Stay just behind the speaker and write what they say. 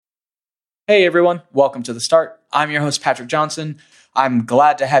Hey everyone, welcome to The Start. I'm your host, Patrick Johnson. I'm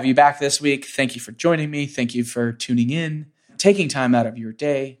glad to have you back this week. Thank you for joining me. Thank you for tuning in, taking time out of your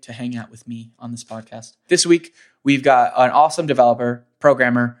day to hang out with me on this podcast. This week, we've got an awesome developer,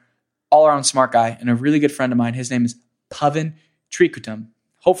 programmer, all-around smart guy, and a really good friend of mine. His name is Pavan Trikutam.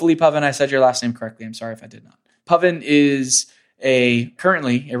 Hopefully, Pavan, I said your last name correctly. I'm sorry if I did not. Pavan is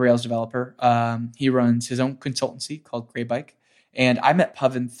currently a Rails developer. He runs his own consultancy called Grey Bike. And I met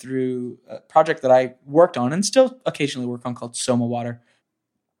Pavan through a project that I worked on and still occasionally work on called Soma Water.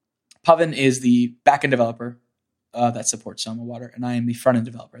 Pavan is the backend developer that supports Soma Water, and I am the front-end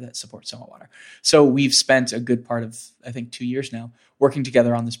developer that supports Soma Water. So we've spent a good part of, I think, 2 years now working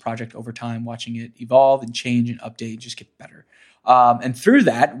together on this project over time, watching it evolve and change and update and just get better. And through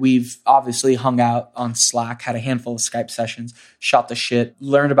that, we've obviously hung out on Slack, had a handful of Skype sessions, shot the shit,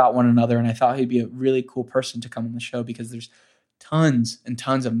 learned about one another, and I thought he'd be a really cool person to come on the show because there's tons and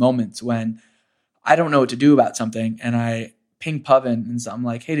tons of moments when I don't know what to do about something and I ping Pavan and I'm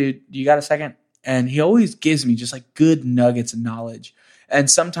like, hey dude, you got a second? And he always gives me just like good nuggets of knowledge. And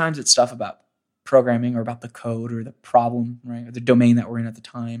sometimes it's stuff about programming or about the code or the problem, right? Or the domain that we're in at the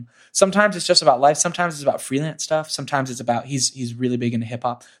time. Sometimes it's just about life. Sometimes it's about freelance stuff. Sometimes it's about, he's really big into hip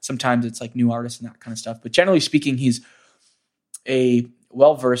hop. Sometimes it's like new artists and that kind of stuff. But generally speaking, he's a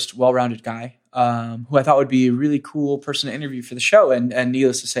well-versed, well-rounded guy. Who I thought would be a really cool person to interview for the show. And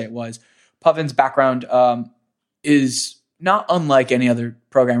needless to say, it was. Pavan's background is not unlike any other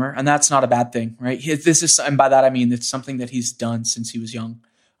programmer, and that's not a bad thing, right? And by that I mean it's something that he's done since he was young.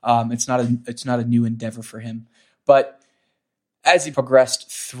 It's not a new endeavor for him. But as he progressed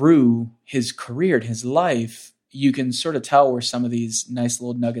through his career and his life, you can sort of tell where some of these nice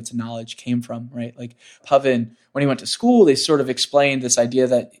little nuggets of knowledge came from, right? Like Pavan, when he went to school, they sort of explained this idea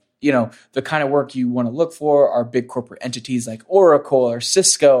that the kind of work you want to look for are big corporate entities like Oracle or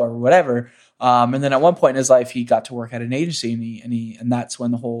Cisco or whatever. And then at one point in his life, he got to work at an agency and that's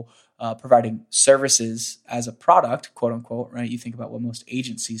when the whole providing services as a product, quote unquote, right? You think about what most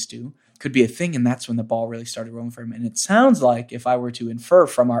agencies do, could be a thing. And that's when the ball really started rolling for him. And it sounds like, if I were to infer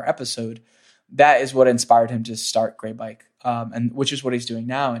from our episode, that is what inspired him to start Grey Bike, and which is what he's doing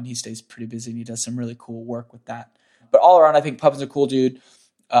now. And he stays pretty busy and he does some really cool work with that. But all around, I think Pavan's a cool dude.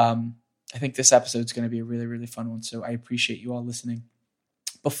 I think this episode is going to be a really, really fun one. So I appreciate you all listening.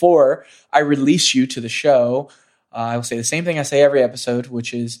 Before I release you to the show, I will say the same thing I say every episode,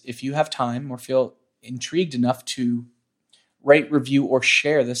 which is if you have time or feel intrigued enough to rate, review, or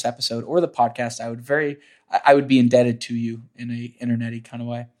share this episode or the podcast, I would be indebted to you in a internet-y kind of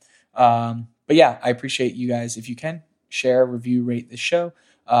way. But yeah, I appreciate you guys. If you can, share, review, rate this show.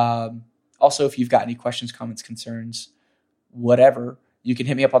 Also, if you've got any questions, comments, concerns, whatever, you can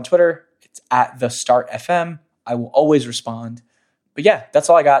hit me up on Twitter. It's at @thestartfm. I will always respond. But yeah, that's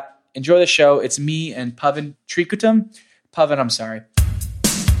all I got. Enjoy the show. It's me and Pavan Trikutam. Pavan, I'm sorry.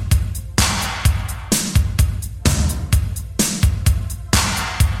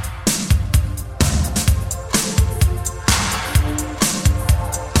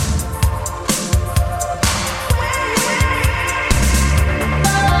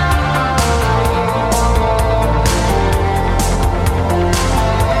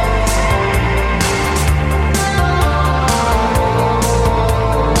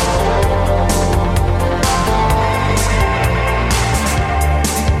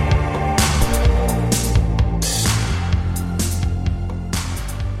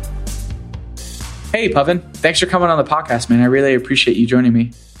 Hey, Pavan. Thanks for coming on the podcast, man. I really appreciate you joining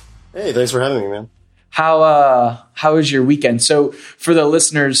me. Hey, thanks for having me, man. How was your weekend? So for the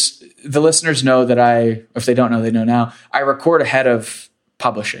listeners know that if they don't know, they know now, I record ahead of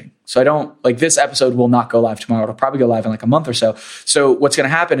publishing. So I don't, this episode will not go live tomorrow. It'll probably go live in a month or so. So what's going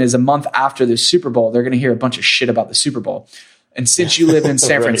to happen is a month after the Super Bowl, they're going to hear a bunch of shit about the Super Bowl. And since you live in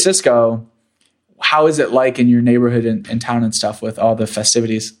San Right. Francisco, how is it like in your neighborhood and town and stuff with all the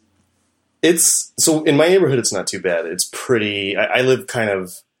festivities? So in my neighborhood, it's not too bad. It's pretty, I live kind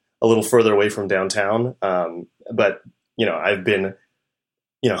of a little further away from downtown. But I've been,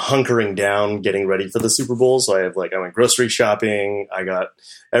 hunkering down, getting ready for the Super Bowl. So I went grocery shopping. I got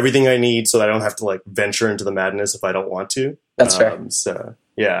everything I need so that I don't have to venture into the madness if I don't want to. That's fair. So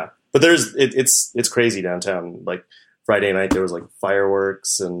yeah, but it's crazy downtown. Friday night, there was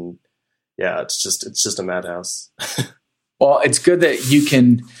fireworks and yeah, it's just a madhouse. Well, it's good that you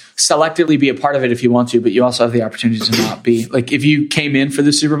can selectively be a part of it if you want to, but you also have the opportunity to not be. If you came in for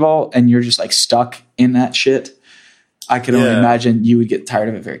the Super Bowl and you're just stuck in that shit, I can only imagine you would get tired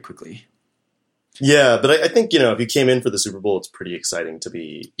of it very quickly. Yeah, but I think, if you came in for the Super Bowl, it's pretty exciting to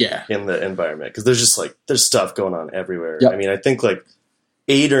be in the environment because there's just there's stuff going on everywhere. Yep. I mean, I think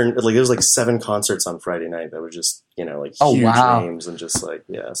there was like 7 concerts on Friday night that were just, like huge names and just like,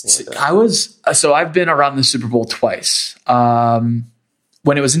 something like that. I've been around the Super Bowl twice.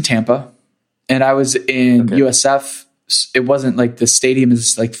 When it was in Tampa, and I was in USF. It wasn't like the stadium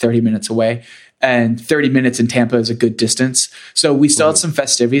is like 30 minutes away, and 30 minutes in Tampa is a good distance. So we still had some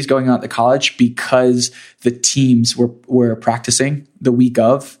festivities going on at the college because the teams were practicing the week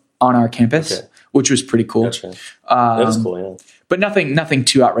of on our campus, which was pretty cool. Gotcha. That is cool, yeah. But nothing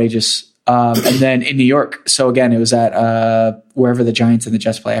too outrageous. And then in New York, so again, it was at wherever the Giants and the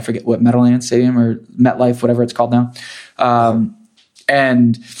Jets play. I forget what, Meadowlands Stadium or MetLife, whatever it's called now.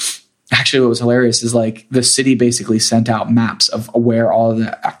 And actually what was hilarious is like the city basically sent out maps of where all of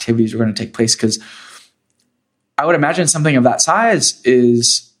the activities were going to take place, because I would imagine something of that size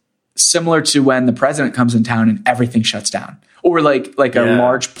is similar to when the president comes in town and everything shuts down, or like a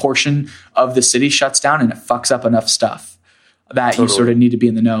large portion of the city shuts down and it fucks up enough stuff that you sort of need to be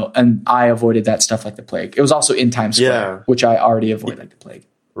in the know. And I avoided that stuff like the plague. It was also in Times Square, which I already avoid like the plague.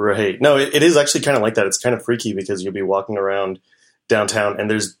 Right. No, it is actually kind of like that. It's kind of freaky because you'll be walking around downtown and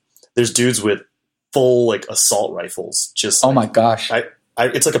there's dudes with full like assault rifles. Just oh my gosh,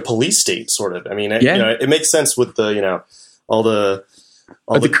 it's like a police state sort of. I mean, it makes sense with the all the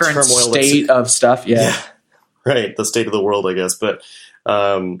current state of stuff. Yeah, right. The state of the world, I guess. But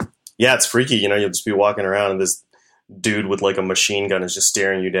it's freaky. You'll just be walking around and this dude with like a machine gun is just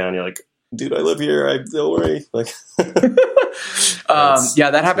staring you down. You're like, dude, I live here. Don't worry. Like,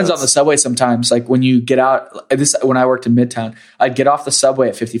 that happens on the subway sometimes. Like when you get out, when I worked in Midtown, I'd get off the subway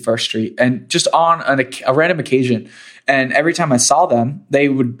at 51st Street and just on a random occasion. And every time I saw them, they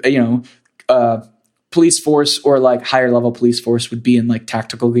would, police force or like higher level police force would be in like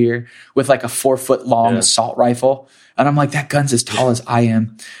tactical gear with like a 4-foot long assault rifle. And I'm like, that gun's as tall as I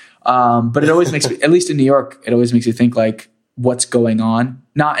am. But it always makes me, at least in New York, it always makes you think like, what's going on,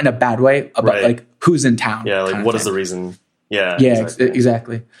 not in a bad way, but like who's in town. Yeah. Like what is the reason? Yeah.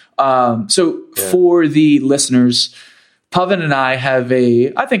 Exactly. For the listeners, Pavan and I have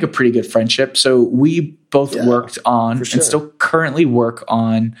I think a pretty good friendship. So we both worked on and still currently work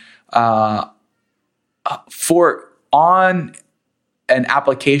on, an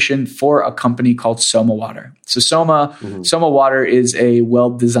application for a company called Soma Water. So Soma Water is a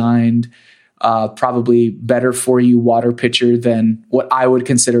well-designed, probably better for you water pitcher than what I would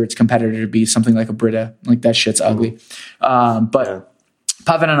consider its competitor to be, something like a Brita. Like that shit's ugly. Pavan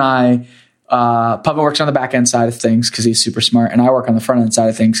and I, Pavan works on the back end side of things because he's super smart, and I work on the front end side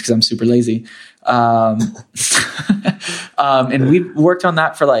of things because I'm super lazy. And we worked on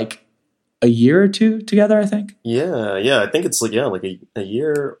that for like a year or two together, I think. Yeah. I think it's like a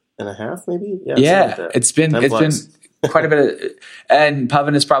year and a half, maybe. Yeah. Like it's been quite a bit of, and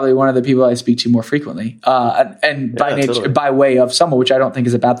Pavan is probably one of the people I speak to more frequently. And by nature, by way of Soma, which I don't think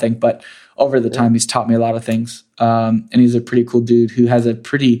is a bad thing, but over the time he's taught me a lot of things. And he's a pretty cool dude who has a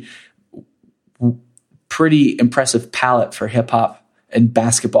pretty impressive palate for hip hop and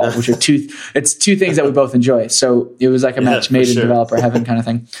basketball, which are two things that we both enjoy. So it was like a match made in developer heaven kind of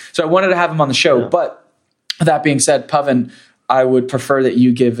thing. So I wanted to have him on the show. But that being said, Pavan, I would prefer that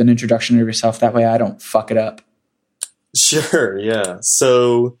you give an introduction of yourself. That way I don't fuck it up. Sure. Yeah.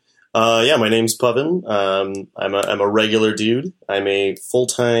 So, my name's Pavan. I'm a regular dude. I'm a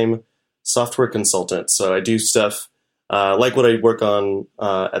full-time software consultant. So I do stuff, like what I work on,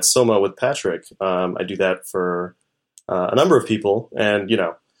 at Soma with Patrick. I do that for, a number of people, and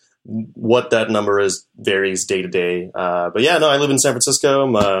what that number is varies day to day. But I live in San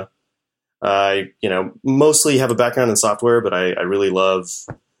Francisco. I mostly have a background in software, but I really love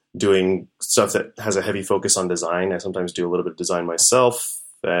doing stuff that has a heavy focus on design. I sometimes do a little bit of design myself,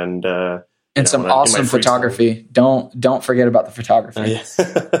 and some awesome photography. Don't forget about the photography.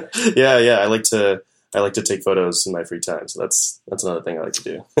 Yeah. I like to take photos in my free time, so that's another thing I like to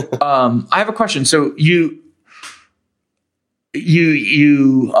do. I have a question. So you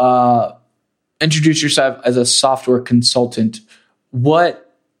introduce yourself as a software consultant.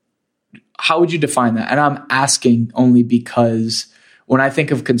 How would you define that? And I'm asking only because when I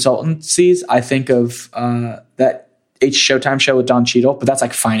think of consultancies, I think of that Showtime show with Don Cheadle, but that's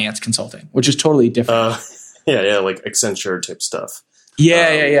like finance consulting, which is totally different. Like Accenture type stuff.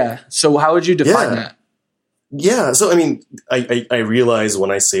 Yeah. So how would you define that? Yeah. So, I mean, I realize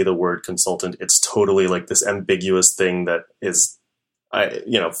when I say the word consultant, it's totally like this ambiguous thing that is,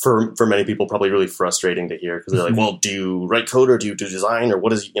 for many people probably really frustrating to hear, because they're like, well, do you write code or do you do design, or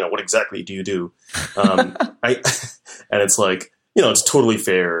what exactly do you do? And it's like, it's totally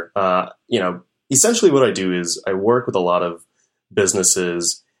fair. Essentially what I do is I work with a lot of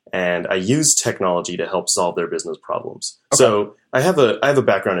businesses and I use technology to help solve their business problems. Okay. So I have a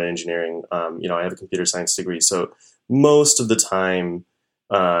background in engineering. I have a computer science degree, so most of the time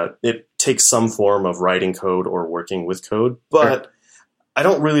it takes some form of writing code or working with code, but sure. I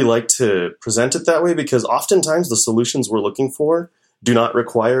don't really like to present it that way because oftentimes the solutions we're looking for do not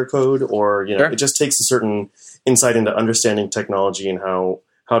require code, or sure. It just takes a certain insight into understanding technology and how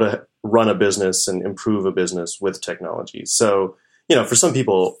to run a business and improve a business with technology. So, for some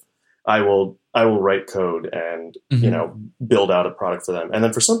people, I will write code and, build out a product for them. And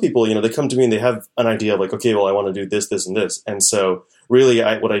then for some people, they come to me and they have an idea of like, okay, well, I want to do this, this, and this. And so really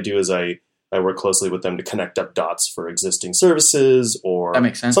what I do is I work closely with them to connect up dots for existing services, or that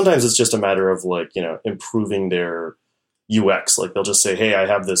makes sense. Sometimes it's just a matter of like, improving their UX. Like they'll just say, hey, I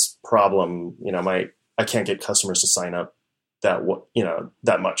have this problem, I can't get customers to sign up that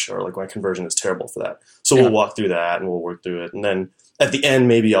much, or like my conversion is terrible for that. So we'll walk through that and we'll work through it. And then at the end,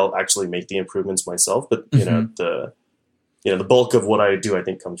 maybe I'll actually make the improvements myself. But the bulk of what I do, I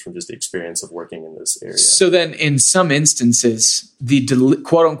think, comes from just the experience of working in this area. So then in some instances, the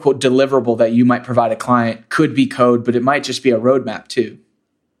quote unquote deliverable that you might provide a client could be code, but it might just be a roadmap too.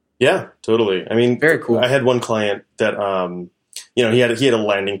 Yeah, totally. I mean, very cool. I had one client that, he had a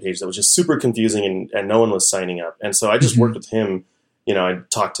landing page that was just super confusing and no one was signing up. And so I just worked with him. I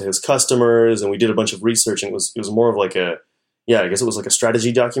talked to his customers and we did a bunch of research, and it was more of like I guess it was like a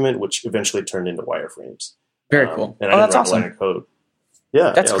strategy document, which eventually turned into wireframes. Very cool. And that's awesome. Line of code.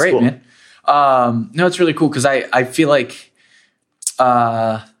 Yeah, that's great, cool. Man. No, it's really cool because I feel like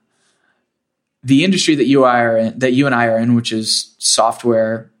the industry that you and I are in, which is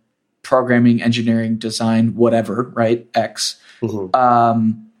software, programming, engineering, design, whatever, right? X.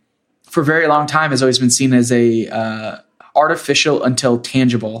 Mm-hmm. For a very long time has always been seen as a artificial until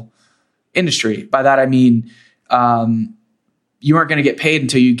tangible industry. By that I mean you weren't going to get paid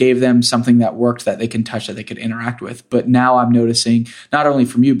until you gave them something that worked, that they can touch, that they could interact with. But now I'm noticing, not only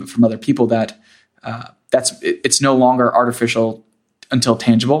from you but from other people, that it's no longer artificial until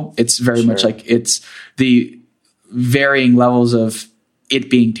tangible. It's very much like it's the varying levels of it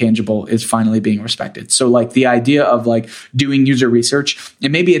being tangible is finally being respected. So like the idea of like doing user research,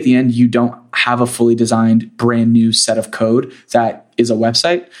 and maybe at the end you don't have a fully designed brand new set of code that is a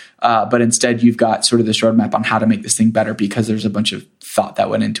website, but instead you've got sort of this roadmap on how to make this thing better because there's a bunch of thought that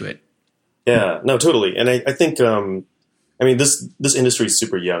went into it. Yeah, no, totally. And I think, this industry is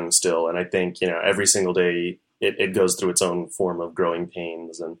super young still. And I think, every single day it goes through its own form of growing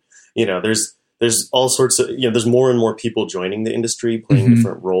pains. And, there's all sorts of, there's more and more people joining the industry, playing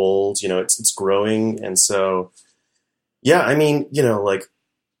different roles, it's growing. And so, yeah, I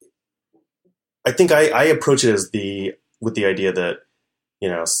think I approach it with the idea that,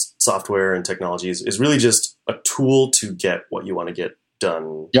 software and technology is really just a tool to get what you want to get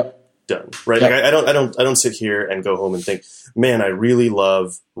done. Yep. Done. Right. Yep. Like I don't sit here and go home and think, man, I really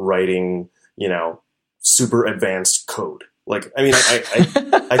love writing, super advanced code. Like,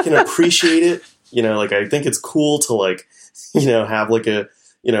 I can appreciate it. I think it's cool to have like a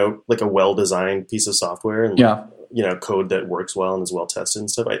well-designed piece of software and code that works well and is well tested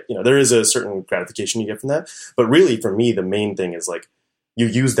and stuff. There is a certain gratification you get from that, but really for me, the main thing is like you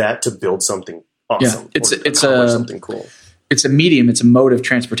use that to build something awesome. Yeah, something cool. It's a medium. It's a mode of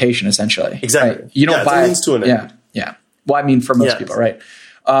transportation, essentially. Exactly. Right? You don't buy it to an end. Yeah. Well, for most people, right?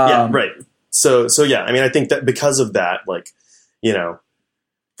 Right. So yeah. I think that because of that,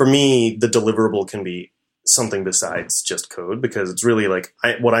 for me, the deliverable can be something besides just code, because it's really like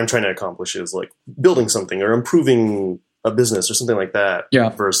what I'm trying to accomplish is like building something or improving a business or something like that. Yeah.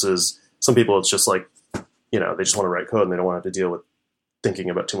 Versus some people, it's just like, they just want to write code and they don't want to have to deal with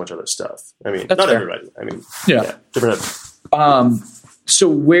thinking about too much other stuff. That's not fair. everybody. Different.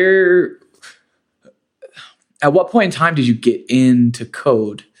 So at what point in time did you get into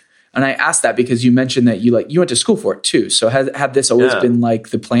code? And I asked that because you mentioned that you went to school for it too. So had this always been like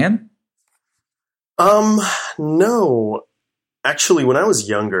the plan? No, actually, when I was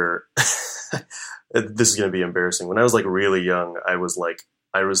younger, this is going to be embarrassing. When I was like really young, I was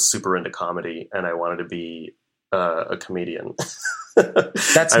super into comedy and I wanted to be a comedian.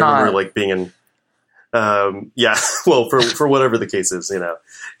 That's I remember like being in, well, for whatever the case is,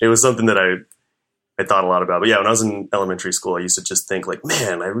 it was something that I thought a lot about. But yeah, when I was in elementary school, I used to just think like,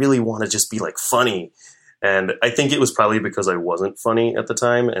 man, I really want to just be like funny. And I think it was probably because I wasn't funny at the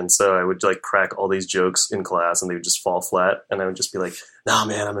time. And so I would like crack all these jokes in class and they would just fall flat. And I would just be like, nah,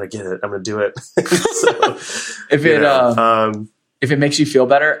 man, I'm going to get it. I'm going to do it. So, if it makes you feel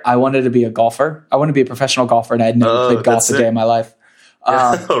better, I wanted to be a golfer. I wanted to be a professional golfer, and I had never played golf a day in my life.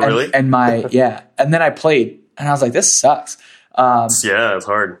 Really? And then I played and I was like, this sucks. Yeah, it's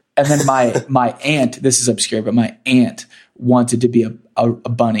hard. And then my aunt, this is obscure, but my aunt wanted to be a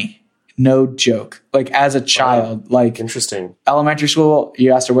bunny. No joke. Like as a child, like interesting. Elementary school,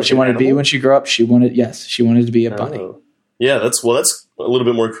 you asked her what she wanted to be when she grew up. She wanted to be a bunny. Yeah, that's a little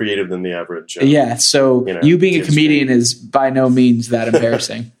bit more creative than the average. Yeah. So you being a comedian is by no means that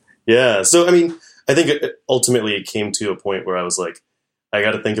embarrassing. Yeah. So, I mean, I think ultimately it came to a point where I was like, I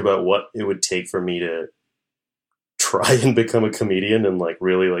got to think about what it would take for me to try and become a comedian, and like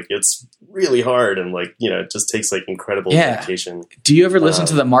really, like it's really hard, and like it just takes like incredible dedication. Do you ever listen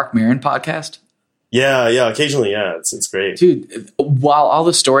to the Mark Maron podcast? Yeah, occasionally, yeah, it's great, dude. While all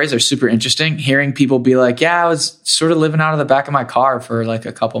the stories are super interesting, hearing people be like, "Yeah, I was sort of living out of the back of my car for like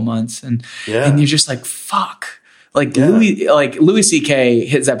a couple months," and you're just like, "Fuck." Like Louis C.K.,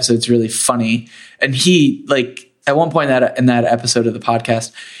 his episode's really funny, and he like at one point in that episode of the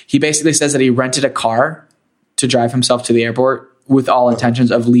podcast, he basically says that he rented a car to drive himself to the airport with all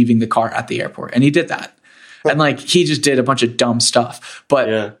intentions of leaving the car at the airport. And he did that. And like, he just did a bunch of dumb stuff.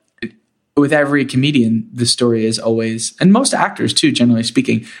 But with every comedian, the story is always, and most actors too, generally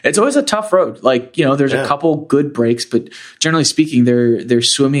speaking, it's always a tough road. Like, there's a couple good breaks, but generally speaking, they're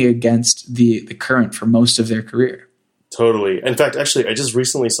swimming against the current for most of their career. Totally. In fact, actually, I just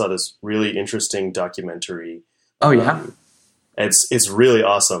recently saw this really interesting documentary. Oh yeah. It's really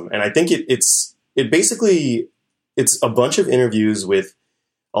awesome. And I think it's a bunch of interviews with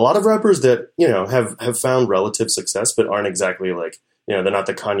a lot of rappers that, have found relative success, but aren't exactly like, they're not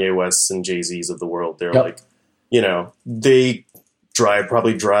the Kanye Wests and Jay-Z's of the world. They're like, they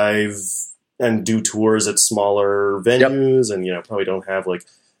probably drive and do tours at smaller venues and, probably don't have like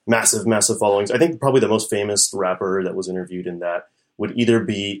massive followings. I think probably the most famous rapper that was interviewed in that would either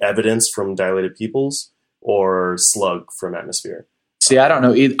be Evidence from Dilated Peoples or Slug from Atmosphere. See, I don't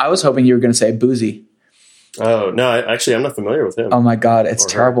know. I was hoping you were going to say Boozy. Oh, no, I'm not familiar with him. Oh my God. It's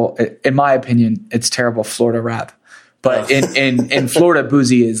terrible. In my opinion, it's terrible Florida rap. But in Florida,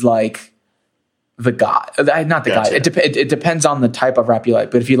 Boozy is like the guy. Not the guy. It depends on the type of rap you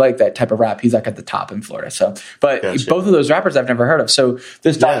like. But if you like that type of rap, he's like at the top in Florida. So, but both of those rappers I've never heard of. So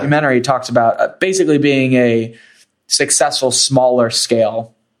this documentary talks about basically being a successful, smaller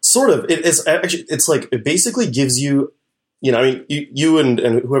scale. Sort of. It's like, it basically gives you, I mean, you and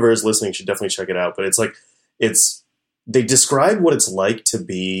whoever is listening should definitely check it out. But it's like, they describe what it's like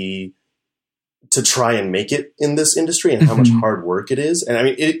to try and make it in this industry and how much hard work it is. And I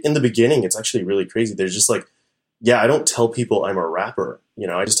mean, in the beginning, it's actually really crazy. There's just like, I don't tell people I'm a rapper.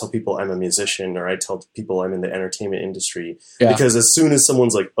 I just tell people I'm a musician, or I tell people I'm in the entertainment industry. Because as soon as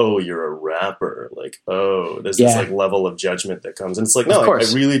someone's like, oh, you're a rapper, like, oh, there's this like level of judgment that comes. And it's like, no, I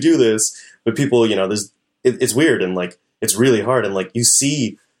really do this. But people, it's weird. And like, it's really hard. And like, you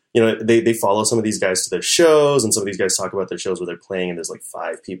see, they follow some of these guys to their shows, and some of these guys talk about their shows where they're playing and there's like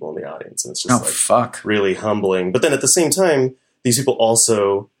 5 people in the audience. And it's just really humbling. But then at the same time, these people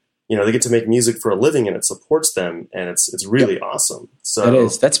also, they get to make music for a living, and it supports them, and it's really awesome. So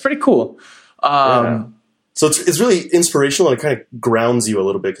that's pretty cool. So it's really inspirational, and it kind of grounds you a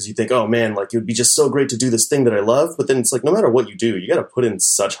little bit, because you think, oh man, like it would be just so great to do this thing that I love. But then it's like, no matter what you do, you got to put in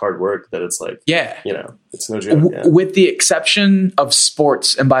such hard work that it's like, it's no joke. With the exception of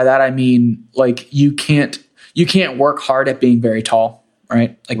sports. And by that, I mean, like you can't work hard at being very tall,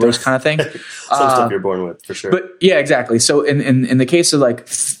 right? Like those kind of things. Some stuff you're born with, for sure. But yeah, exactly. So in the case of like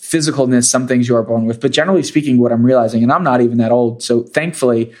physicalness, some things you are born with, but generally speaking, what I'm realizing, and I'm not even that old. So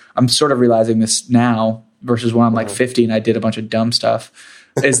thankfully I'm sort of realizing this now, versus when I'm like 50 and I did a bunch of dumb stuff,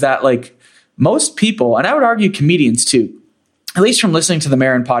 is that like most people, and I would argue comedians too, at least from listening to the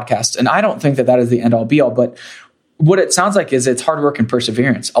Maron podcast, and I don't think that is the end all be all, but what it sounds like is it's hard work and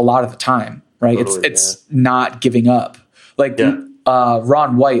perseverance a lot of the time, right? Totally, it's not giving up. Like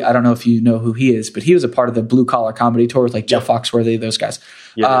Ron White, I don't know if you know who he is, but he was a part of the Blue Collar Comedy Tour with like Jeff Foxworthy, those guys.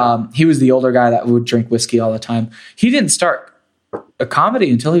 He was the older guy that would drink whiskey all the time. He didn't start a comedy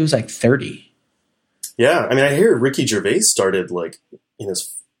until he was like 30. Yeah, I mean, I hear Ricky Gervais started like in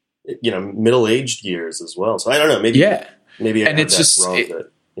his, middle-aged years as well. So I don't know, maybe I and it's just wrong,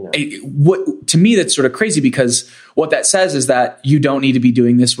 what to me that's sort of crazy, because what that says is that you don't need to be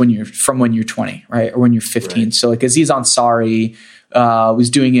doing this when you're 20, right, or when you're 15. Right. So like Aziz Ansari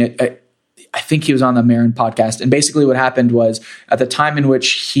was doing it. I think he was on the Maron podcast, and basically what happened was at the time in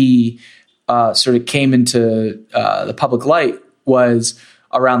which he sort of came into the public light was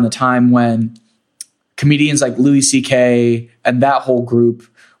around the time when comedians like Louis C.K. and that whole group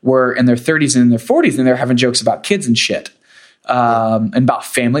were in their 30s and in their 40s, and they're having jokes about kids and shit. and about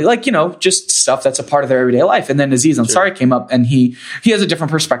family, like, just stuff that's a part of their everyday life. And then Aziz Ansari came up, and he has a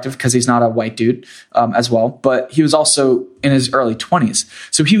different perspective because he's not a white dude as well, but he was also in his early 20s.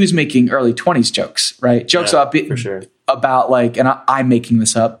 So he was making early 20s jokes, right? Jokes about like, and I'm making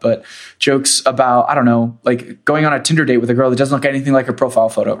this up, but jokes about, I don't know, like going on a Tinder date with a girl that doesn't look anything like her profile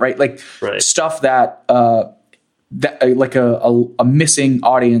photo, right? Like stuff that like a missing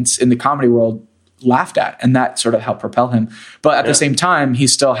audience in the comedy world laughed at, and that sort of helped propel him. But at the same time, he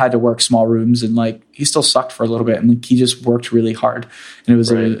still had to work small rooms, and like he still sucked for a little bit, and like, he just worked really hard. And it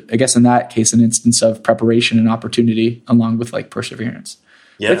was I guess in that case, an instance of preparation and opportunity along with like perseverance.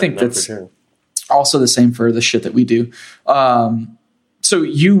 I think that's also the same for the shit that we do. So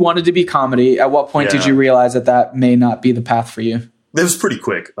you wanted to be comedy. At what point did you realize that may not be the path for you? It was pretty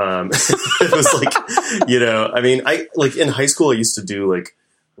quick. It was like, I mean, I like in high school, I used to do like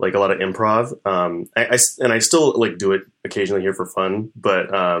a lot of improv. I still like do it occasionally here for fun, but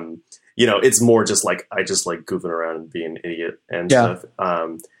it's more just like, I just like goofing around and being an idiot and stuff.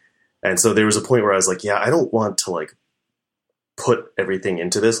 And so there was a point where I was like, I don't want to like put everything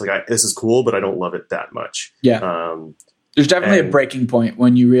into this. Like this is cool, but I don't love it that much. Yeah. There's definitely a breaking point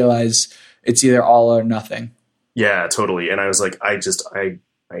when you realize it's either all or nothing. Yeah, totally. And I was like, I'm just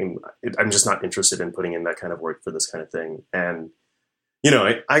not interested in putting in that kind of work for this kind of thing. And,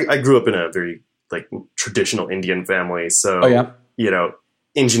 I grew up in a very like traditional Indian family. So,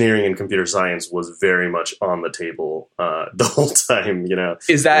 engineering and computer science was very much on the table the whole time,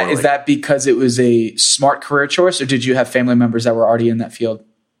 Is that because it was a smart career choice, or did you have family members that were already in that field?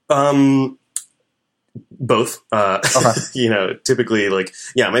 Both. Typically like,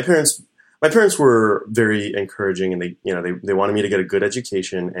 my parents were very encouraging, and they wanted me to get a good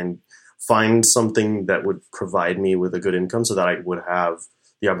education and find something that would provide me with a good income so that I would have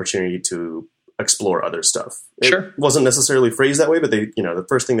the opportunity to explore other stuff. It wasn't necessarily phrased that way, but they, the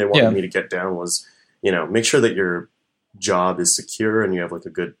first thing they wanted me to get down was, make sure that your job is secure and you have like a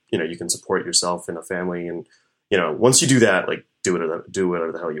good, you can support yourself and a family. And, once you do that, like do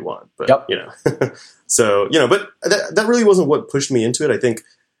whatever the hell you want. But, so, but that really wasn't what pushed me into it. I think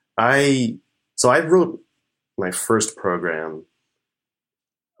I wrote my first program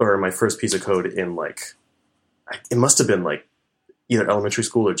or my first piece of code in like, it must have been like either elementary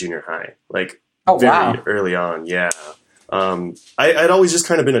school or junior high, like very early on. Yeah. I'd always just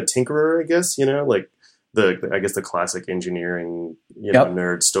kind of been a tinkerer, I guess, like the classic engineering,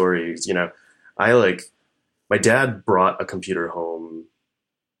 nerd stories, my dad brought a computer home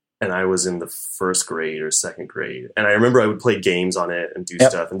and I was in the first grade or second grade. And I remember I would play games on it and do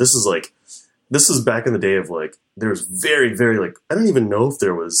stuff. And this is back in the day of like, there was very, very like, I don't even know if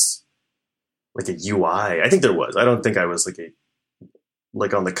there was like a UI. I think there was. I don't think I was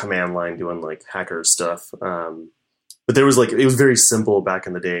like on the command line doing like hacker stuff. But there was like, it was very simple back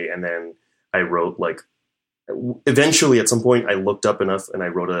in the day. And then I wrote like, eventually at some point I looked up enough and I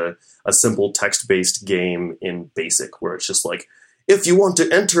wrote a simple text-based game in BASIC where it's just like, if you want to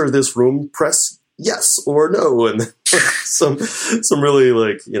enter this room, press yes or no. And some really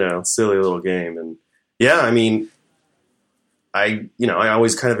like, silly little game. And I mean, I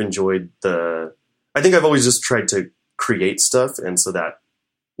always kind of enjoyed I think I've always just tried to create stuff. And so that,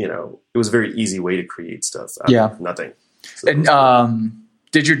 it was a very easy way to create stuff out of nothing. So and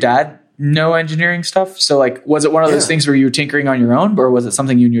did your dad know engineering stuff? So like, was it one of those things where you were tinkering on your own, or was it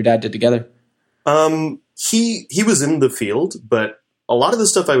something you and your dad did together? He was in the field, but a lot of the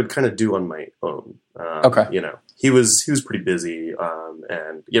stuff I would kind of do on my own. He was pretty busy.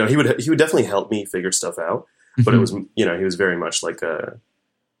 And he would definitely help me figure stuff out, but it was, he was very much like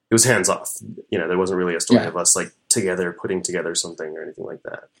it was hands off. There wasn't really a story of us like together putting together something or anything like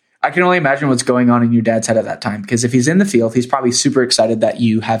that. I can only imagine what's going on in your dad's head at that time, because if he's in the field, he's probably super excited that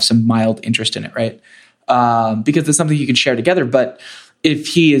you have some mild interest in it, right? Because it's something you can share together. But if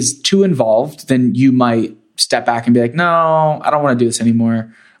he is too involved, then you might step back and be like, no, I don't want to do this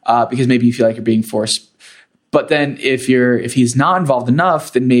anymore, because maybe you feel like you're being forced. But then if he's not involved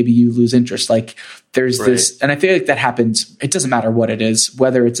enough, then maybe you lose interest. Like there's this, and I feel like that happens. It doesn't matter what it is,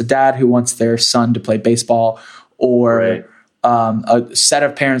 whether it's a dad who wants their son to play baseball or a set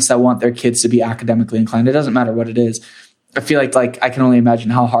of parents that want their kids to be academically inclined. It doesn't matter what it is. I feel like I can only imagine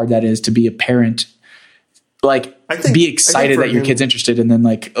how hard that is to be a parent. Like be excited that your kid's interested and then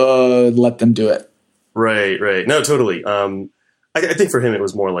like, let them do it. Right. No, totally. I think for him, it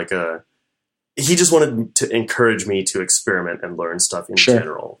was more like he just wanted to encourage me to experiment and learn stuff in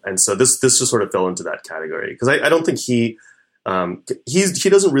general. And so this just sort of fell into that category, because I don't think he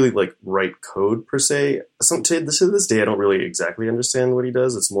doesn't really like write code per se. To this day, I don't really exactly understand what he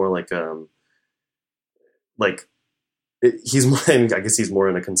does. It's more like he's more, I guess he's more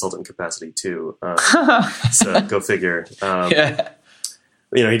in a consultant capacity too. So go figure. Yeah.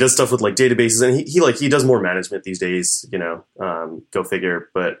 You know, he does stuff with like databases, and he does more management these days, you know, go figure.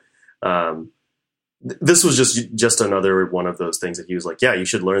 But this was just another one of those things that he was like, yeah, you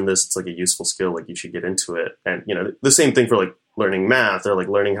should learn this. It's like a useful skill. Like you should get into it. And, you know, the same thing for like learning math or like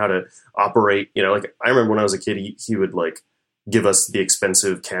learning how to operate, you know, like I remember when I was a kid, he would like give us the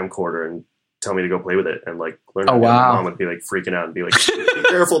expensive camcorder and tell me to go play with it and like learn. Oh, wow. My mom would be like freaking out and be like, be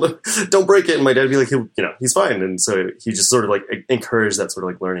careful, don't break it. And my dad would be like, you know, he's fine. And so he just sort of like encouraged that sort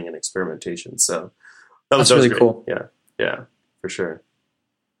of like learning and experimentation. So that was really great. Cool. Yeah, for sure.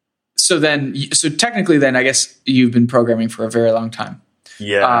 So technically then I guess you've been programming for a very long time.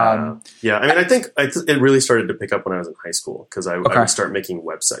 Yeah. Yeah. I mean, I think it really started to pick up when I was in high school because I would start making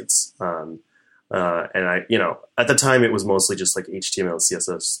websites. And I, you know, at the time it was mostly just like HTML,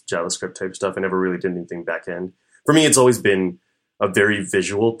 CSS, JavaScript type stuff. I never really did anything back end. For me, it's always been a very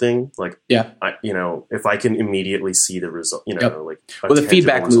visual thing. Like, you know, if I can immediately see the result, you know, like the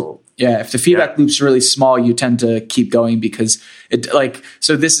feedback loop. Yeah. If the feedback loop's really small, you tend to keep going because it like,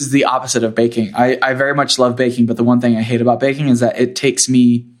 so this is the opposite of baking. I very much love baking, but the one thing I hate about baking is that it takes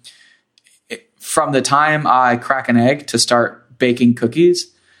me from the time I crack an egg to start baking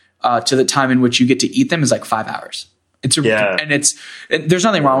cookies to the time in which you get to eat them is like 5 hours. There's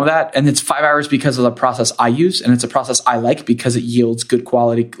nothing wrong with that. And it's 5 hours because of the process I use. And it's a process I like because it yields good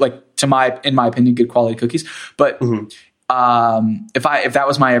quality, like in my opinion, good quality cookies. But if that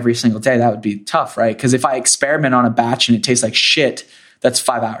was my every single day, that would be tough, right? Because if I experiment on a batch and it tastes like shit, that's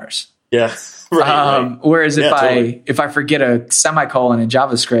 5 hours. Yeah. Right. Whereas if I forget a semicolon in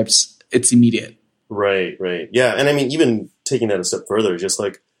JavaScript, it's immediate. Right. Yeah. And I mean, even taking that a step further,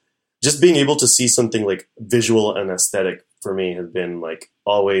 just being able to see something like visual and aesthetic for me has been like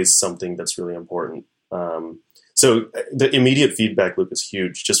always something that's really important. So the immediate feedback loop is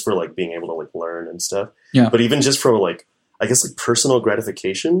huge just for like being able to like learn and stuff. Yeah. But even just for like, I guess like personal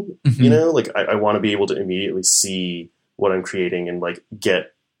gratification, you know, like I want to be able to immediately see what I'm creating and like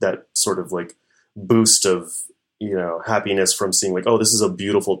get that sort of like boost of, you know, happiness from seeing like, oh, this is a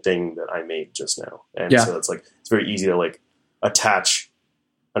beautiful thing that I made just now. And so it's like, it's very easy to like attach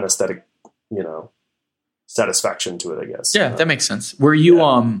an aesthetic, you know, satisfaction to it, I guess. Yeah, that makes sense. Were you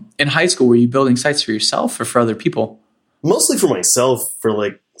in high school, were you building sites for yourself or for other people? Mostly for myself, for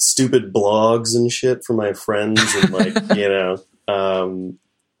like stupid blogs and shit for my friends and like, you know,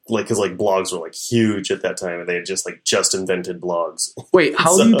 like, cause like blogs were like huge at that time and they had just invented blogs. Wait,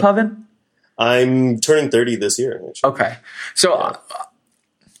 how old are you, Pavan? I'm turning 30 this year. Actually. Okay. So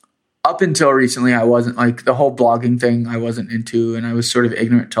up until recently, I wasn't like the whole blogging thing I wasn't into, and I was sort of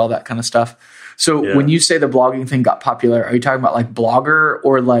ignorant to all that kind of stuff. So when you say the blogging thing got popular, are you talking about like Blogger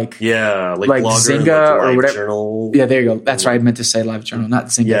or like like Blogger, Zynga like or whatever? Journal. Yeah, there you go. That's right. I meant to say LiveJournal, not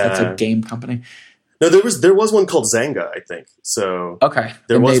Zynga. Yeah. That's a game company. No, there was one called Zanga, I think. So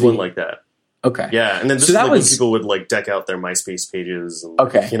there was one like that. Okay. Yeah, and then this was when people would like deck out their MySpace pages.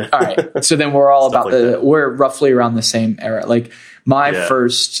 And, you know? All right. So then we're all about we're roughly around the same era. Like my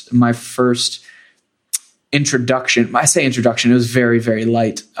first introduction, I say introduction, it was very, very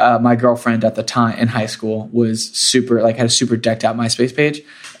light. My girlfriend at the time in high school was had a super decked out MySpace page.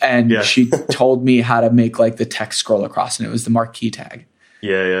 And she told me how to make like the text scroll across, and it was the marquee tag.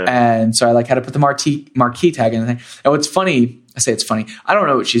 Yeah. And so I like had to put the marquee tag in the thing. And what's funny, I say it's funny. I don't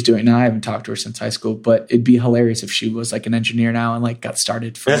know what she's doing now. I haven't talked to her since high school, but it'd be hilarious if she was like an engineer now and like got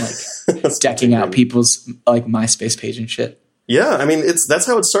started from like decking out people's like MySpace page and shit. Yeah. I mean, that's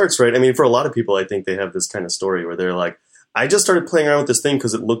how it starts, right? I mean, for a lot of people, I think they have this kind of story where they're like, I just started playing around with this thing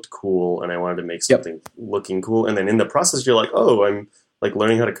because it looked cool and I wanted to make something looking cool. And then in the process, you're like, oh, I'm like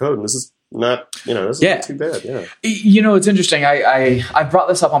learning how to code and this is not, this is not too bad. Yeah. It's interesting. I brought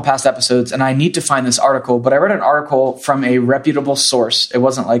this up on past episodes and I need to find this article, but I read an article from a reputable source. It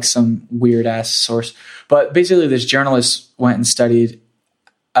wasn't like some weird ass source, but basically this journalist went and studied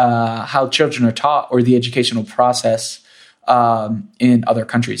how children are taught or the educational process in other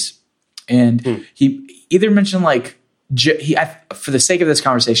countries. And he either mentioned like, for the sake of this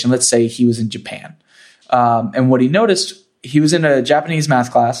conversation, let's say he was in Japan. And what he noticed, he was in a Japanese math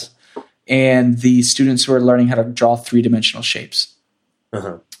class and the students were learning how to draw 3-dimensional shapes.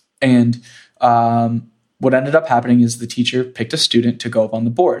 Uh-huh. And what ended up happening is the teacher picked a student to go up on the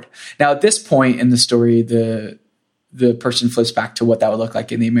board. Now, at this point in the story, the person flips back to what that would look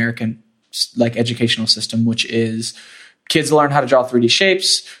like in the American like educational system, which is kids learn how to draw 3D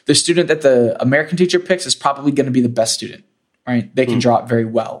shapes. The student that the American teacher picks is probably going to be the best student, right? They can draw it very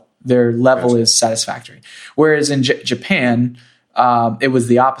well. Their level is satisfactory. Whereas in Japan, It was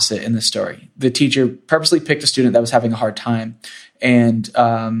the opposite in this story. The teacher purposely picked a student that was having a hard time and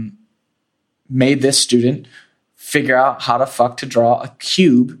made this student figure out how to draw a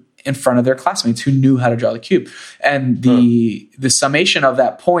cube in front of their classmates who knew how to draw the cube. And the summation of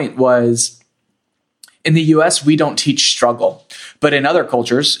that point was, in the US, we don't teach struggle. But in other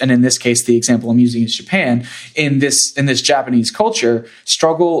cultures, and in this case, the example I'm using is Japan, in this Japanese culture,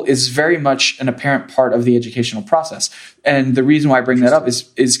 struggle is very much an apparent part of the educational process. And the reason why I bring that up is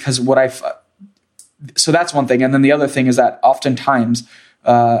because so that's one thing. And then the other thing is that oftentimes,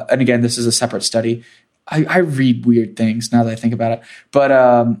 and again, this is a separate study, I read weird things now that I think about it, but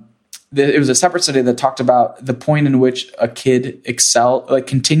it was a separate study that talked about the point in which a kid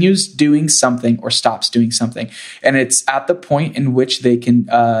continues doing something or stops doing something. And it's at the point in which they can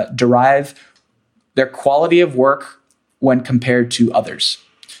derive their quality of work when compared to others.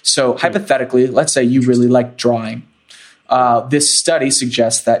 So hypothetically, let's say you really like drawing. This study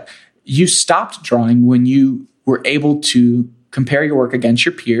suggests that you stopped drawing when you were able to compare your work against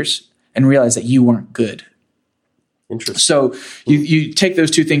your peers and realize that you weren't good. Interesting. So you take those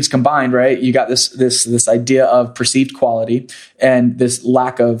two things combined, right? You got this idea of perceived quality and this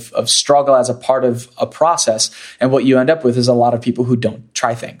lack of struggle as a part of a process. And what you end up with is a lot of people who don't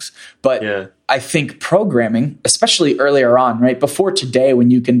try things. But I think programming, especially earlier on, right? Before today,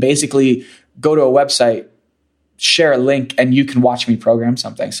 when you can basically go to a website, share a link, and you can watch me program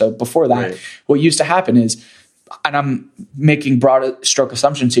something. So before that, what used to happen is, and I'm making broad stroke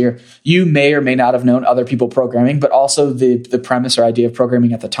assumptions here, you may or may not have known other people programming, but also the premise or idea of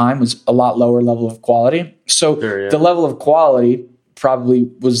programming at the time was a lot lower level of quality. So the level of quality probably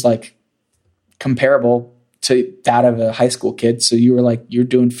was like comparable to that of a high school kid. So you were like, you're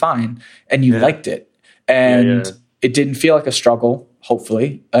doing fine, and you liked it. And it didn't feel like a struggle,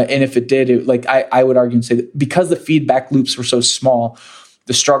 hopefully. And if it did, I would argue and say that because the feedback loops were so small,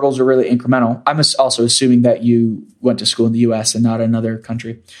 the struggles are really incremental. I'm also assuming that you went to school in the US and not another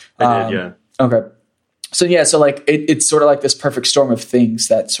country. I did, yeah. Okay. So it's sort of like this perfect storm of things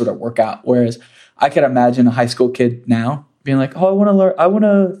that sort of work out. Whereas I could imagine a high school kid now being like, oh, I want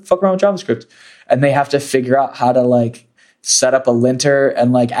to fuck around with JavaScript. And they have to figure out how to set up a linter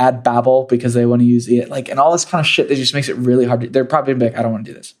and add Babel because they want to use it, and all this kind of shit that just makes it really hard. They're probably like, I don't want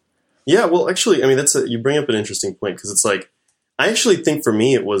to do this. Yeah. Well, actually, I mean, you bring up an interesting point, because it's like, I actually think for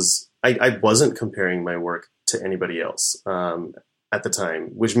me, it was, I wasn't comparing my work to anybody else at the time,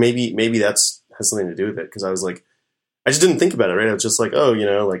 which maybe that's has something to do with it. Because I was like, I just didn't think about it, right? I was just like, oh,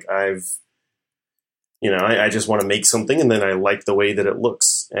 I just want to make something, and then I like the way that it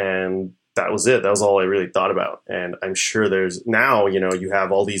looks. And that was it. That was all I really thought about. And I'm sure there's now, you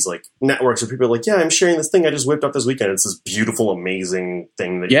have all these networks where people are like, yeah, I'm sharing this thing I just whipped up this weekend. It's this beautiful, amazing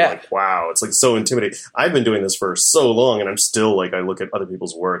thing that you're like, wow, it's so intimidating. I've been doing this for so long, and I'm still I look at other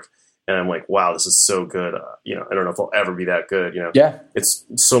people's work and I'm like, wow, this is so good. I don't know if I'll ever be that good. It's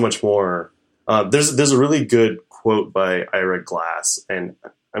so much more. There's a really good quote by Ira Glass, and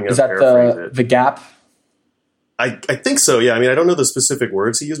I'm going to paraphrase it. The Gap? I think so, yeah. I mean, I don't know the specific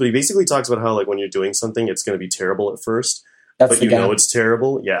words he used, but he basically talks about how when you're doing something, it's going to be terrible at first, but you know it's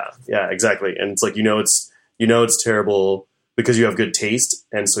terrible. Yeah, exactly. And it's it's terrible because you have good taste,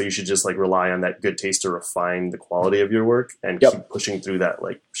 and so you should just rely on that good taste to refine the quality of your work and keep pushing through that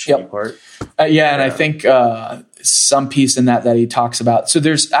shitty part. And I think some piece in that he talks about. So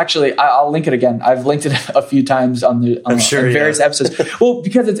there's actually, I'll link it again. I've linked it a few times on various episodes. Well,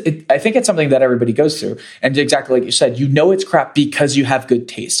 because I think it's something that everybody goes through, and exactly like you said, it's crap because you have good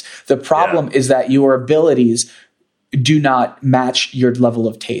taste. The problem is that your abilities do not match your level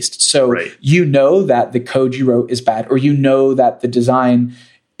of taste. So that the code you wrote is bad, or that the design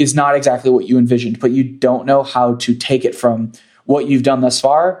is not exactly what you envisioned, but you don't know how to take it from what you've done thus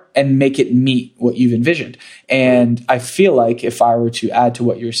far and make it meet what you've envisioned. And I feel like if I were to add to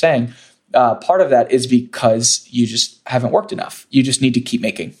what you're saying, part of that is because you just haven't worked enough. You just need to keep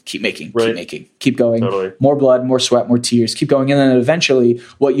making, keep going. Totally. More blood, more sweat, more tears, keep going. And then eventually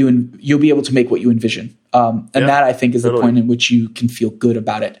you'll be able to make what you envision. That I think is the point in which you can feel good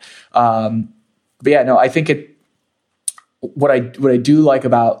about it. I think what I do like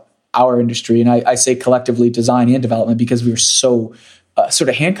about our industry, and I say collectively design and development because we are so sort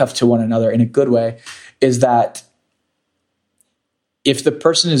of handcuffed to one another in a good way, is that if the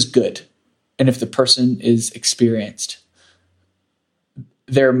person is good and if the person is experienced,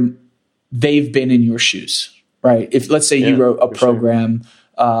 they've been in your shoes, right? If let's say you wrote a program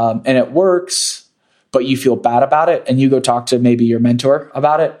and it works, but you feel bad about it, and you go talk to maybe your mentor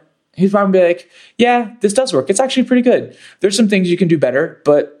about it, he's probably be like, yeah, this does work. It's actually pretty good. There's some things you can do better,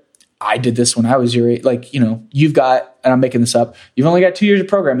 but I did this when I was your age. Like, you've got, and I'm making this up, you've only got 2 years of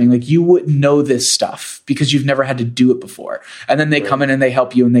programming. Like, you wouldn't know this stuff because you've never had to do it before. And then they come in and they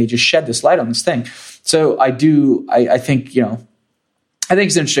help you and they just shed this light on this thing. So I think, I think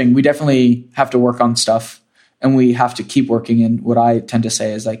it's interesting. We definitely have to work on stuff and we have to keep working. And what I tend to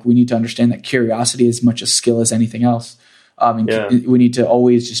say is like, we need to understand that curiosity is as much a skill as anything else. We need to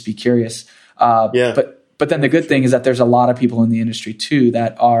always just be curious. But then the good thing is that there's a lot of people in the industry too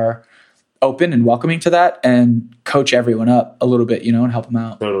that are open and welcoming to that and coach everyone up a little bit, and help them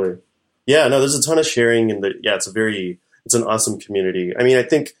out. Totally. Yeah, no, there's a ton of sharing and it's an awesome community. I mean, I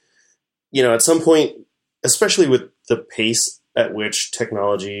think, at some point, especially with the pace at which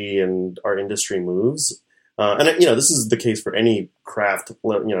technology and our industry moves, and this is the case for any craft,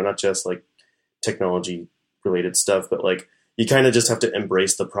 not just like technology related stuff, but like you kind of just have to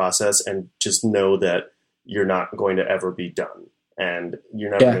embrace the process and just know that you're not going to ever be done. And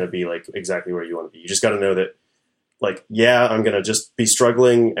you're never going to be like exactly where you want to be. You just got to know that, like, I'm going to just be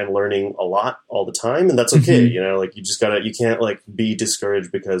struggling and learning a lot all the time. And that's okay. Mm-hmm. You can't like be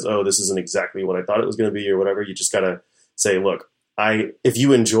discouraged because, this isn't exactly what I thought it was going to be or whatever. You just got to say, look, if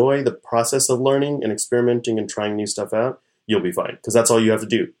you enjoy the process of learning and experimenting and trying new stuff out, you'll be fine. Cause that's all you have to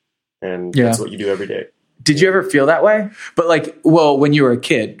do. And that's what you do every day. Did you ever feel that way? But when you were a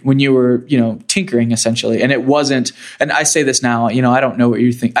kid, when you were, tinkering essentially, and it wasn't, and I say this now, I don't know what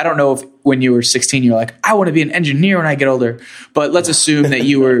you think. I don't know if when you were 16, you're like, I want to be an engineer when I get older, but let's assume that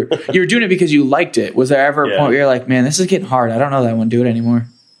you were doing it because you liked it. Was there ever a point where you're like, man, this is getting hard. I don't know that I want to do it anymore.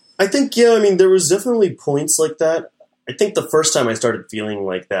 I think, there was definitely points like that. I think the first time I started feeling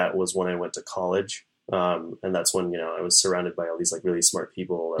like that was when I went to college. And that's when, I was surrounded by all these like really smart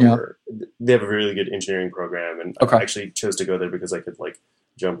people they have a really good engineering program. And I actually chose to go there because I could like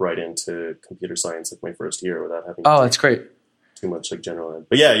jump right into computer science like my first year without having that's great. Too much like general ed.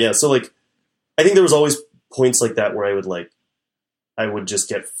 But yeah. So like, I think there was always points like that where I would just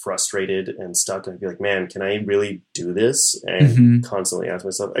get frustrated and stuck and be like, man, can I really do this? And constantly ask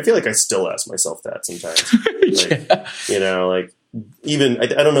myself, I feel like I still ask myself that sometimes, even, I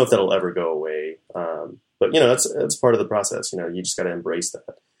don't know if that'll ever go away. But that's part of the process. You just got to embrace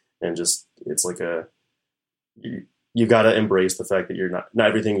that and it's like you got to embrace the fact that you're not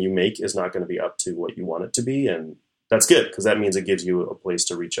everything you make is not going to be up to what you want it to be. And that's good because that means it gives you a place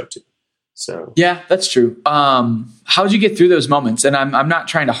to reach up to. So yeah, that's true. How did you get through those moments? And I'm not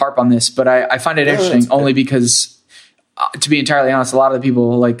trying to harp on this, but I find it interesting only because to be entirely honest, a lot of the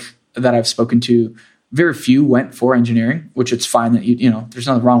people like that I've spoken to, very few went for engineering, which it's fine that there's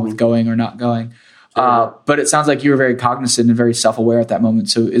nothing wrong with going or not going. But it sounds like you were very cognizant and very self-aware at that moment.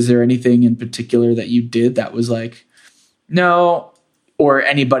 So is there anything in particular that you did that was like, no, or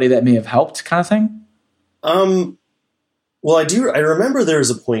anybody that may have helped kind of thing? Well, I remember there was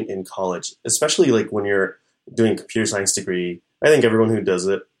a point in college, especially like when you're doing a computer science degree. I think everyone who does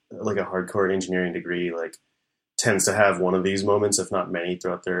it, like a hardcore engineering degree, like tends to have one of these moments, if not many,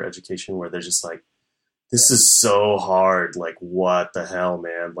 throughout their education where they're just like, this is so hard. Like, what the hell,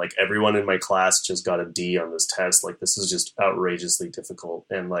 man? Like, everyone in my class just got a D on this test. Like, this is just outrageously difficult.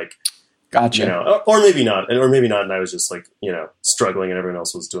 And like, gotcha. Or maybe not. And I was just like, struggling and everyone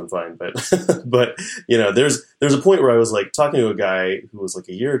else was doing fine. But, there's a point where I was like talking to a guy who was like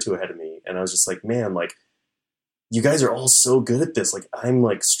a year or two ahead of me. And I was just like, man, like, you guys are all so good at this. Like, I'm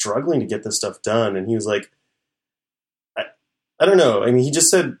like struggling to get this stuff done. And he was like, I don't know. I mean, he just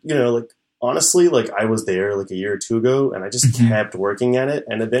said, like, honestly, like I was there like a year or two ago and I just kept working at it.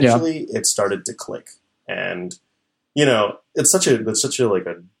 And eventually it started to click. And, it's such a like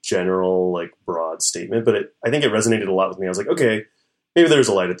a general, like broad statement, but I think it resonated a lot with me. I was like, okay, maybe there's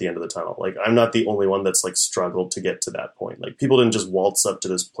a light at the end of the tunnel. Like I'm not the only one that's like struggled to get to that point. Like people didn't just waltz up to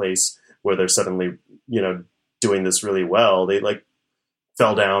this place where they're suddenly, doing this really well. They like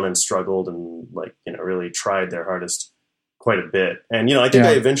fell down and struggled and like, really tried their hardest quite a bit. And, I think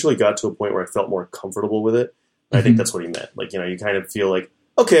I eventually got to a point where I felt more comfortable with it. And I think that's what he meant. Like, you kind of feel like,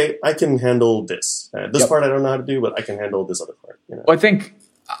 okay, I can handle this. This part I don't know how to do, but I can handle this other part. Well, I think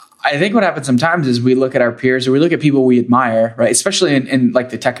what happens sometimes is we look at our peers or we look at people we admire, right? Especially in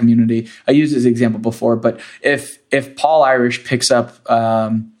like the tech community. I used this example before, but if Paul Irish picks up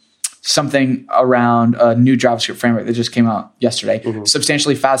something around a new JavaScript framework that just came out yesterday,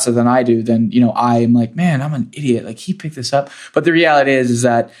 substantially faster than I do, then, I am like, man, I'm an idiot. Like he picked this up. But the reality is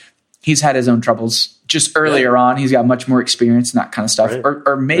that he's had his own troubles just earlier on. He's got much more experience and that kind of stuff. Right.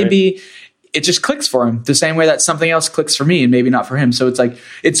 Or maybe it just clicks for him the same way that something else clicks for me and maybe not for him. So it's like,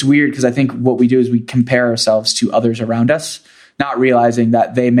 it's weird because I think what we do is we compare ourselves to others around us. not realizing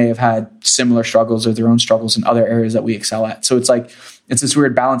that they may have had similar struggles or their own struggles in other areas that we excel at. So it's like, it's this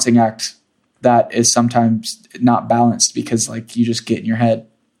weird balancing act that is sometimes not balanced because like you just get in your head.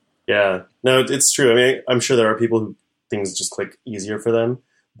 Yeah, no, it's true. I mean, I'm sure there are people who things just click easier for them,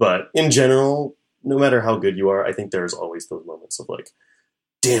 but in general, no matter how good you are, I think there's always those moments of like,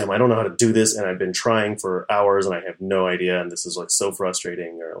 damn, I don't know how to do this. And I've been trying for hours and I have no idea. And this is like so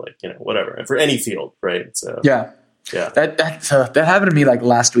frustrating or like, whatever. And for any field, right? So yeah. That happened to me like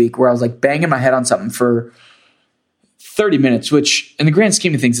last week where I was like banging my head on something for 30 minutes, which in the grand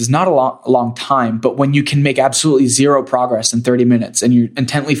scheme of things is not a long time. But when you can make absolutely zero progress in 30 minutes and you're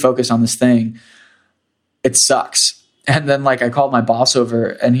intently focused on this thing, it sucks. And then like I called my boss over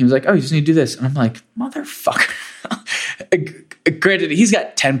and he was like, oh, you just need to do this. And I'm like, motherfucker. Granted, he's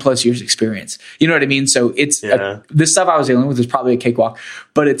got 10 plus years experience. You know what I mean? So it's this stuff I was dealing with is probably a cakewalk,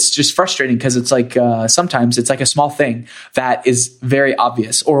 but it's just frustrating because it's like sometimes it's like a small thing that is very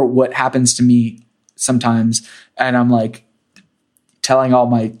obvious, or what happens to me sometimes. And I'm like telling all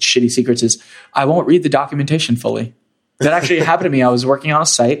my shitty secrets is I won't read the documentation fully. That actually happened to me. I was working on a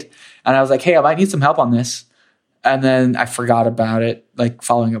site and I was like, hey, I might need some help on this. And then I forgot about it, like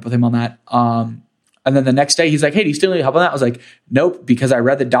following up with him on that. And then the next day he's like, hey, do you still need help on that? I was like, nope, because I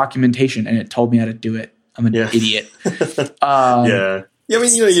read the documentation and it told me how to do it. I'm an idiot. Yeah. I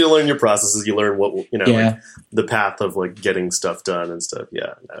mean, you learn your processes, you learn what, like the path of like getting stuff done and stuff.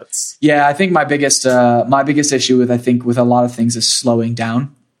 Yeah. I think my biggest issue with a lot of things is slowing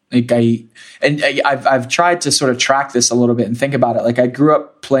down. Like I've tried to sort of track this a little bit and think about it. Like I grew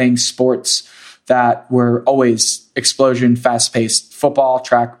up playing sports that were always explosion, fast-paced: football,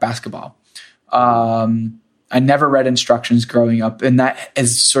 track, basketball. I never read instructions growing up, and that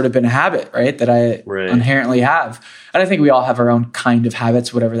has sort of been a habit, right? That I inherently have. And I think we all have our own kind of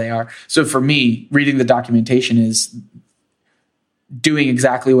habits, whatever they are. So for me, reading the documentation is doing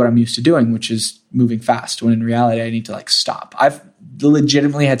exactly what I'm used to doing, which is moving fast, when in reality I need to like stop. I've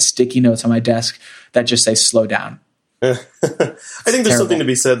legitimately had sticky notes on my desk that just say slow down. I think there's something to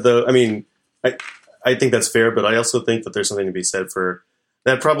be said though. I mean, I think that's fair, but I also think that there's something to be said for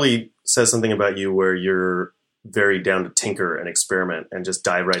that. Probably says something about you where you're very down to tinker and experiment and just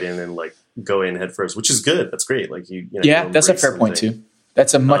dive right in and like go in head first, which is good. That's great. Like that's a fair point too.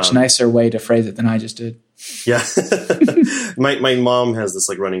 That's a much nicer way to phrase it than I just did. Yeah. My mom has this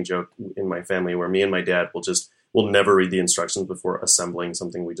like running joke in my family where me and my dad we'll never read the instructions before assembling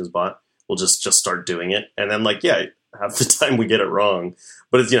something we just bought. We'll just start doing it. And then like, half the time we get it wrong,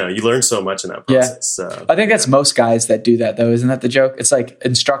 but it's, you learn so much in that process. Yeah. So, I think that's most guys that do that though. Isn't that the joke? It's like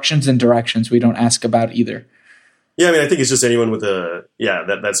instructions and directions we don't ask about either. Yeah. I mean, I think it's just anyone with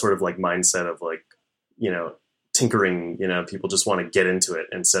that sort of like mindset of like, tinkering, people just want to get into it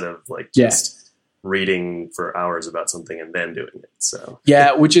instead of like just reading for hours about something and then doing it. So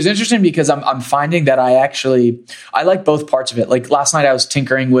which is interesting because I'm finding that I like both parts of it. Like last night I was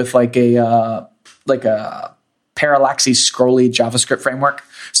tinkering with like a parallaxy scrolly JavaScript framework.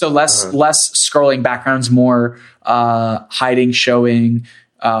 So less scrolling backgrounds, more hiding, showing,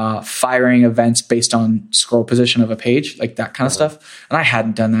 firing events based on scroll position of a page, like that kind of stuff. And I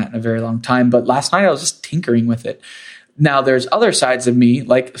hadn't done that in a very long time, but last night I was just tinkering with it. Now there's other sides of me,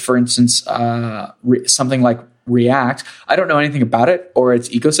 like for instance, something like React. I don't know anything about it or its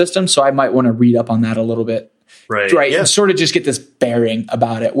ecosystem, so I might want to read up on that a little bit. Right. Yeah. And sort of just get this bearing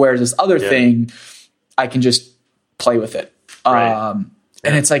about it. Whereas this other thing, I can just play with it.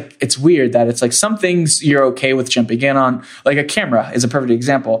 And it's like, it's weird that it's like some things you're okay with jumping in on, like a camera is a perfect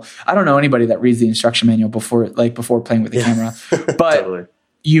example. I don't know anybody that reads the instruction manual before playing with the camera, but totally.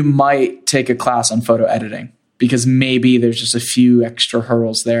 You might take a class on photo editing because maybe there's just a few extra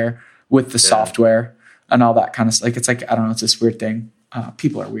hurdles there with the software and all that kind of stuff. Like, it's like, I don't know, it's this weird thing.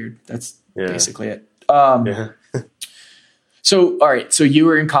 People are weird. That's basically it. So, all right. So you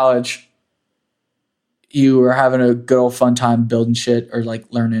were in college. You were having a good old fun time building shit or like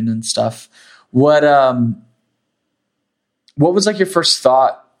learning and stuff. What was like your first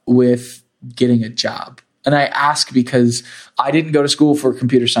thought with getting a job? And I ask because I didn't go to school for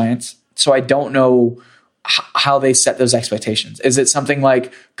computer science, so I don't know how they set those expectations. Is it something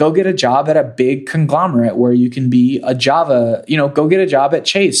like go get a job at a big conglomerate where you can be a Java, go get a job at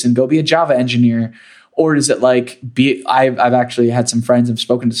Chase and go be a Java engineer? Or is it like I've actually had some friends and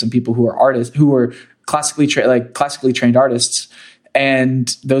spoken to some people who are artists who are classically trained artists,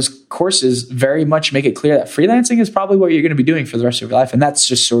 and those courses very much make it clear that freelancing is probably what you're going to be doing for the rest of your life, and that's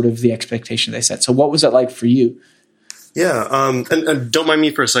just sort of the expectation they set. So, what was it like for you? Yeah, and don't mind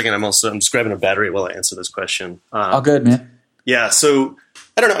me for a second. I'm just grabbing a battery while I answer this question. All good, man. Yeah, so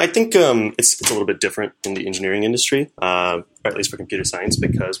I don't know. I think it's a little bit different in the engineering industry, or at least for computer science,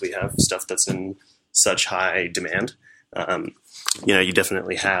 because we have stuff that's in such high demand. You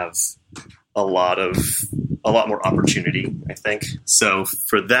definitely have a lot more opportunity, I think. So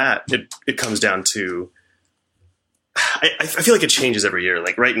for that, it comes down to, I feel like it changes every year.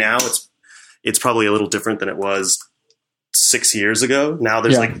 Like right now, it's probably a little different than it was 6 years ago. Now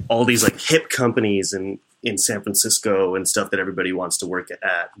there's like all these like hip companies in San Francisco and stuff that everybody wants to work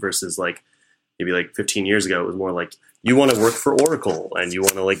at, versus like maybe like 15 years ago, it was more like you want to work for Oracle and you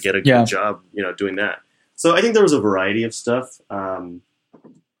want to like get a good job, doing that. So I think there was a variety of stuff. And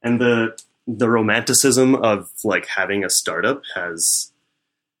the romanticism of like having a startup has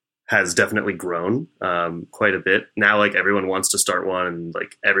definitely grown quite a bit. Now like everyone wants to start one, and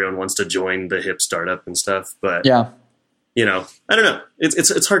like everyone wants to join the hip startup and stuff. But I don't know.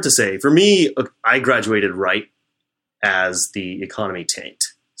 It's hard to say. For me, I graduated right as the economy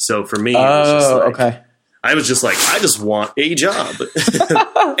tanked. So for me, it was just I was just like, I just want a job.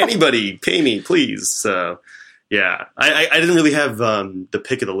 Anybody pay me, please. So yeah, I didn't really have the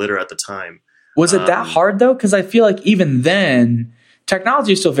pick of the litter at the time. Was it that hard though? Because I feel like even then,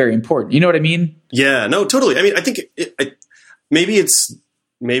 technology is still very important. You know what I mean? Yeah, no, totally. I mean, I think maybe it's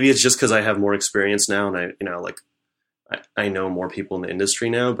just because I have more experience now, and I know more people in the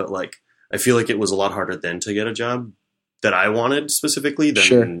industry now. But like, I feel like it was a lot harder then to get a job that I wanted specifically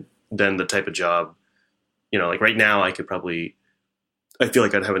than the type of job. Like right now, I feel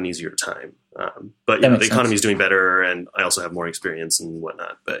like I'd have an easier time. But the economy is doing better, and I also have more experience and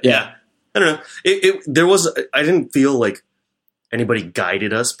whatnot. But yeah I don't know. I didn't feel like anybody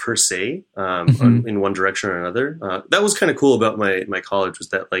guided us per se in one direction or another. That was kind of cool about my college, was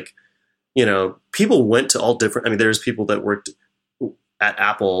that like, people went to all different. I mean, there's people that worked at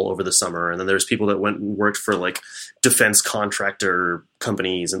Apple over the summer, and then there's people that went and worked for like defense contractor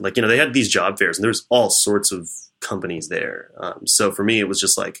companies, and like they had these job fairs, and there's all sorts of companies there. So for me, it was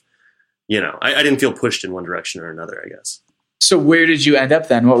just like, I didn't feel pushed in one direction or another, I guess. So where did you end up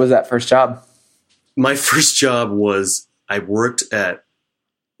then? What was that first job? My first job was, I worked at,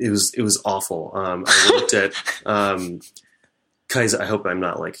 it was awful. I worked at Kaiser. I hope I'm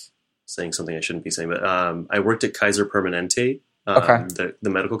not like saying something I shouldn't be saying, but I worked at Kaiser Permanente, the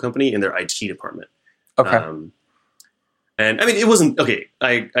medical company, in their IT department. Okay. And I mean, it wasn't, okay,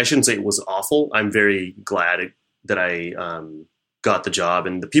 I shouldn't say it was awful. I'm very glad that I got the job,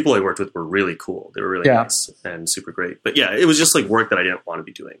 and the people I worked with were really cool. They were really nice and super great. But yeah, it was just like work that I didn't want to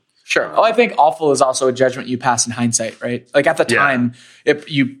be doing. Sure. I think awful is also a judgment you pass in hindsight, right? Like at the time,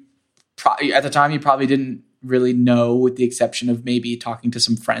 you probably didn't really know, with the exception of maybe talking to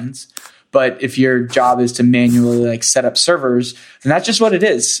some friends. But if your job is to manually like set up servers, then that's just what it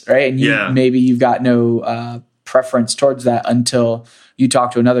is, right? And maybe you've got no preference towards that until you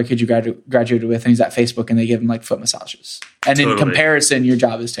talk to another kid you graduated with, and he's at Facebook, and they give him like foot massages. And in comparison, your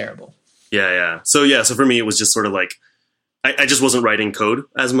job is terrible. Yeah. So for me, it was just sort of like, I just wasn't writing code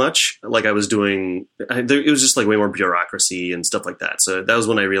as much like I was doing. It was just like way more bureaucracy and stuff like that. So that was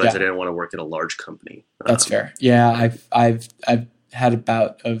when I realized I didn't want to work at a large company. That's fair. Yeah, I've had a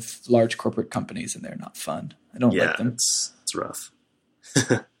bout of large corporate companies, and they're not fun. I don't like them. It's rough.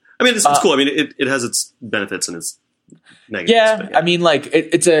 I mean, it's cool. I mean, it has its benefits and its negatives. Yeah, I mean, like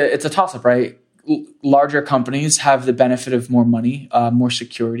it's a toss up, right? Larger companies have the benefit of more money, more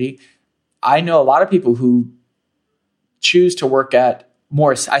security. I know a lot of people who choose to work at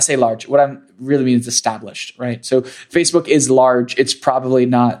more, I say large, what I really mean is established, right? So Facebook is large. It's probably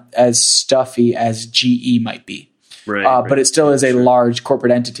not as stuffy as GE might be, right. But it still is a large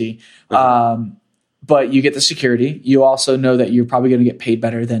corporate entity. But you get the security. You also know that you're probably going to get paid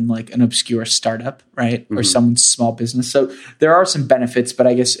better than like an obscure startup, right? Or someone's small business. So there are some benefits, but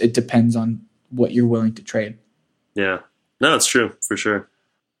I guess it depends on what you're willing to trade. Yeah. No, it's true for sure.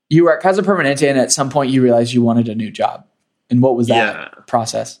 You were at Casa Permanente, and at some point you realized you wanted a new job. And what was that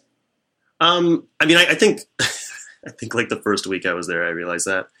process? I mean, I think like the first week I was there, I realized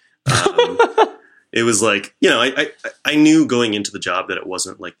that. It was like, I knew going into the job that it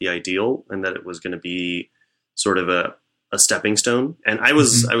wasn't like the ideal, and that it was going to be sort of a stepping stone. And I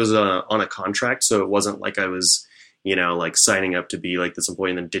was on a contract, so it wasn't like I was, like signing up to be like this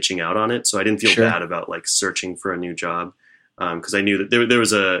employee and then ditching out on it. So I didn't feel bad about like searching for a new job, because I knew that there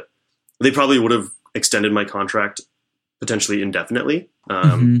was they probably would have extended my contract potentially indefinitely,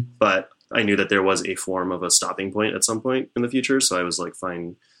 but I knew that there was a form of a stopping point at some point in the future. So I was like,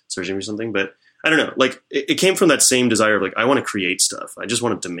 fine, searching for something. But I don't know, like it came from that same desire of like, I want to create stuff. I just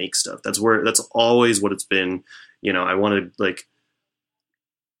wanted to make stuff. That's always what it's been. I wanted like,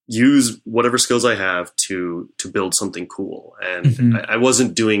 use whatever skills I have to build something cool. And I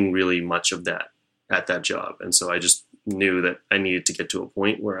wasn't doing really much of that at that job. And so I just knew that I needed to get to a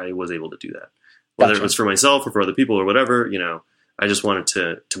point where I was able to do that, whether it was for myself or for other people or whatever. I just wanted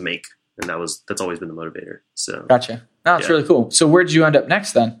to make, and that's always been the motivator. So gotcha. No, that's really cool. So where did you end up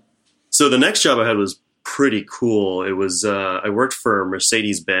next then? So the next job I had was pretty cool. It was I worked for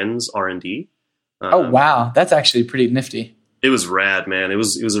Mercedes-Benz R&D. Oh wow, that's actually pretty nifty. It was rad, man. It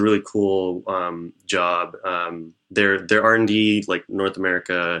was a really cool job. Their R&D, like North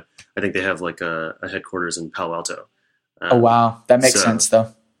America, I think they have like a headquarters in Palo Alto. Oh wow, that makes sense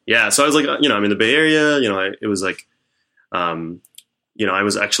though. Yeah, so I was like, I'm in the Bay Area. It was like, I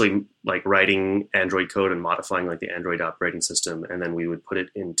was actually like writing Android code and modifying like the Android operating system, and then we would put it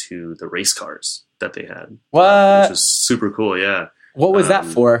into the race cars that they had. What? Which was super cool. Yeah. What was that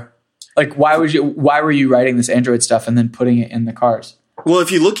for? Like, why were you writing this Android stuff and then putting it in the cars? Well, if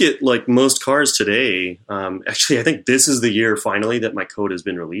you look at like most cars today, actually, I think this is the year finally that my code has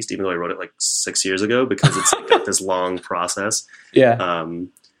been released, even though I wrote it like 6 years ago, because it's like, got this long process. Yeah.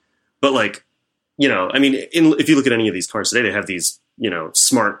 But like, if you look at any of these cars today, they have these,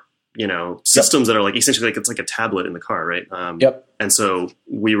 smart, systems that are like essentially like it's like a tablet in the car, right? And so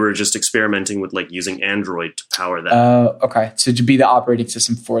we were just experimenting with like using Android to power that. Okay. So to be the operating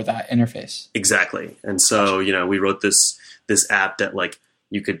system for that interface. Exactly. And so, we wrote this app that like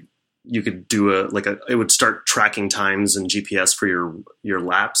you could do it would start tracking times and GPS for your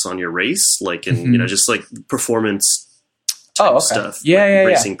laps on your race, like in, just like performance type stuff.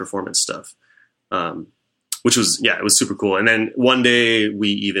 Racing performance stuff. Which was, it was super cool. And then one day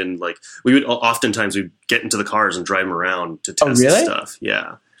we would oftentimes we'd get into the cars and drive them around to test stuff.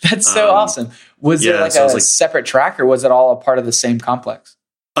 Yeah. That's so awesome. Was it like a separate track, or was it all a part of the same complex?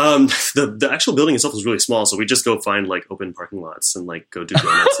 The actual building itself was really small. So we just go find like open parking lots and like go do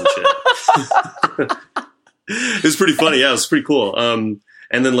donuts and shit. It was pretty funny. Yeah, it was pretty cool.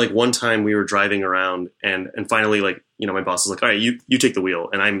 And then like one time we were driving around and finally like, my boss was like, all right, you take the wheel.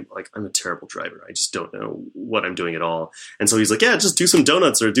 And I'm a terrible driver. I just don't know what I'm doing at all. And so he's like, yeah, just do some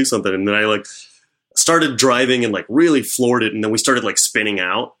donuts or do something. And then I like started driving and like really floored it. And then we started like spinning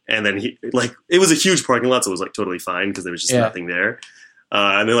out. And then it was a huge parking lot. So it was like totally fine because there was just nothing there.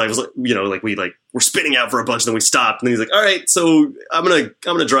 And then I was like, we're spinning out for a bunch and then we stopped. And then he's like, all right, so I'm going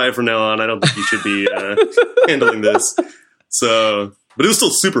to drive from now on. I don't think you should be handling this. So... But it was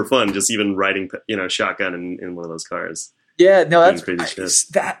still super fun, just even riding, shotgun in one of those cars. Yeah, no, that's crazy shit.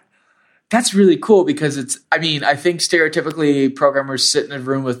 That's really cool because I think stereotypically programmers sit in a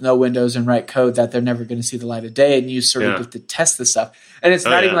room with no windows and write code that they're never going to see the light of day, and you sort of get to test this stuff. And it's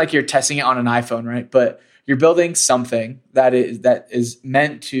not even like you're testing it on an iPhone, right? But you're building something that is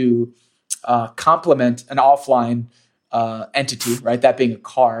meant to complement an offline entity, right? That being a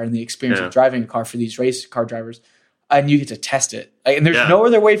car and the experience of driving a car for these race car drivers. And you get to test it. And there's no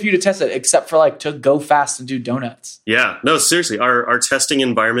other way for you to test it except for to go fast and do donuts. Yeah. No, seriously. Our testing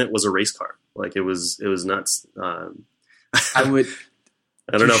environment was a race car. Like it was nuts. I don't know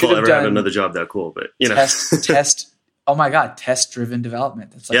if I'll ever have another job that cool, but test. Oh my God. Test driven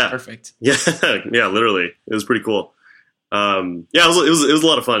development. That's perfect. Yeah. Yeah. Literally. It was pretty cool. It was a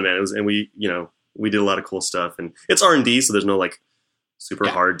lot of fun, man. We did a lot of cool stuff, and it's R&D. So there's no super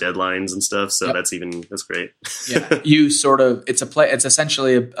hard deadlines and stuff. So that's great. Yeah. It's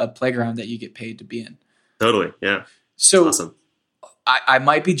essentially a playground that you get paid to be in. Totally. Yeah. So it's awesome. I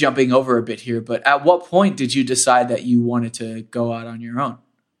might be jumping over a bit here, but at what point did you decide that you wanted to go out on your own?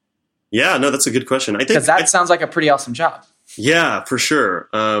 Yeah, no, that's a good question. I think because that sounds like a pretty awesome job. Yeah, for sure.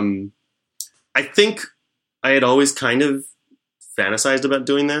 I think I had always kind of fantasized about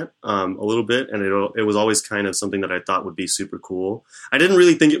doing that a little bit, and it was always kind of something that I thought would be super cool. I didn't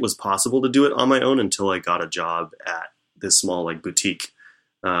really think it was possible to do it on my own until I got a job at this small boutique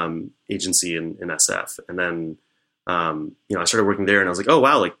agency in SF, and then I started working there, and I was like, oh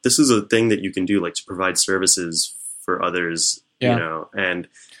wow, this is a thing that you can do, to provide services for others, and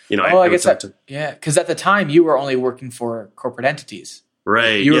I guess because at the time you were only working for corporate entities,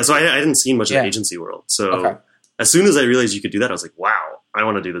 right? So I hadn't seen much of the agency world, so. As soon as I realized you could do that, I was like, wow, I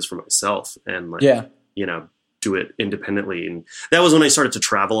want to do this for myself and do it independently. And that was when I started to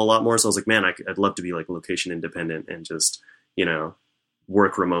travel a lot more. So I was like, man, I'd love to be location independent and just,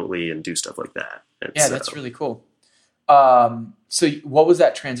 work remotely and do stuff like that. And that's really cool. So what was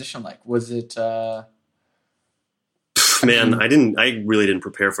that transition like? Was it, man, I really didn't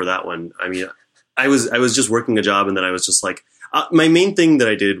prepare for that one. I mean, I was just working a job, and then I was just my main thing that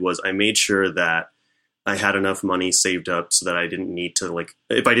I did was I made sure that I had enough money saved up so that I didn't need to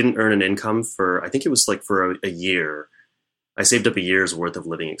if I didn't earn an income for, I think it was for a year, I saved up a year's worth of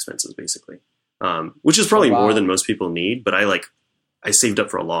living expenses basically, which is probably more than most people need. But I saved up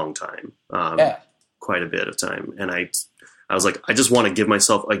for a long time, quite a bit of time, and I was like, I just want to give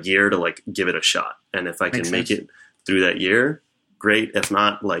myself a year to like give it a shot, and if I can make it through that year, great. If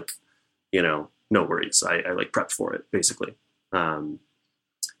not, like, no worries. I like prepped for it basically.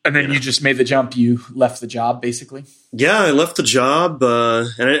 And then you just made the jump. You left the job, basically. Yeah, I left the job,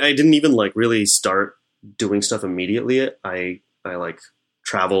 and I didn't even like really start doing stuff immediately. I like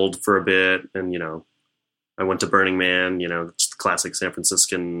traveled for a bit, and I went to Burning Man. Just the classic San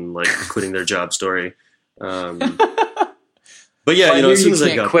Franciscan like quitting their job story. But yeah, as soon as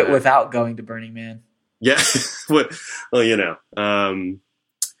I got quit back, without going to Burning Man. Yeah, well,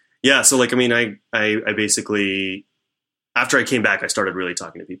 yeah. So like, I mean, I basically. After I came back, I started really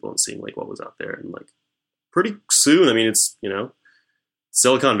talking to people and seeing like what was out there, and like pretty soon, I mean, it's,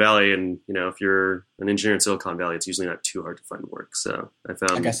 Silicon Valley, and, if you're an engineer in Silicon Valley, it's usually not too hard to find work. So I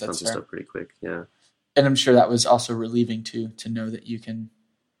found some stuff pretty quick. Yeah. And I'm sure that was also relieving to know that you can,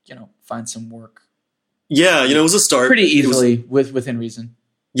 find some work. Yeah. It was a start pretty easily within reason.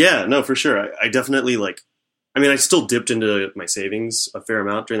 Yeah, no, for sure. I definitely I still dipped into my savings a fair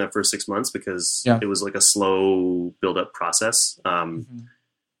amount during that first 6 months because it was like a slow build up process. But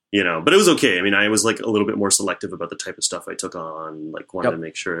it was okay. I mean, I was like a little bit more selective about the type of stuff I took on, like wanted to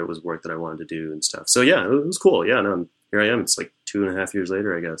make sure it was work that I wanted to do and stuff. So yeah, it was cool. Yeah, no, here I am. It's like 2.5 years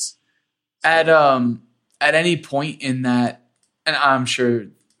later, I guess. At any point in that, and I'm sure,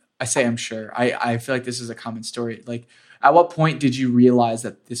 I feel like this is a common story. Like, at what point did you realize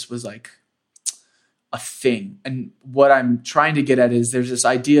that this was like a thing? And what I'm trying to get at is there's this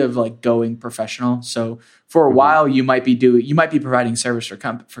idea of like going professional. So for a while you might be providing service for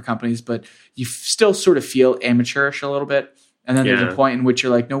companies, but you still sort of feel amateurish a little bit. And then there's a point in which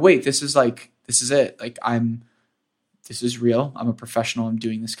you're like, no, wait, this is it. Like this is real. I'm a professional. I'm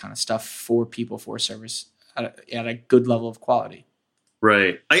doing this kind of stuff for people, for service at a good level of quality.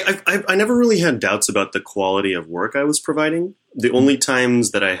 Right. I never really had doubts about the quality of work I was providing. The only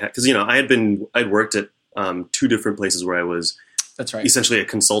times that I had, because I'd worked at 2 different places where I was essentially a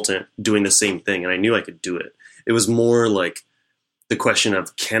consultant doing the same thing, and I knew I could do it. It was more like the question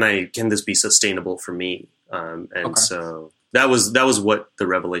of can this be sustainable for me? So that was what the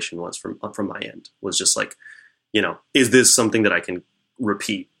revelation was from my end, was just like, is this something that I can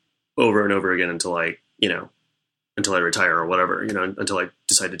repeat over and over again until I retire or whatever, until I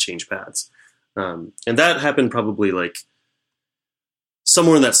decide to change paths. And that happened probably like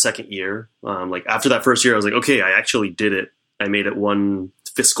somewhere in that second year. Like after that first year, I was like, okay, I actually did it. I made it 1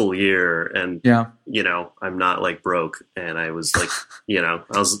 fiscal year, and, I'm not like broke. And I was like, I've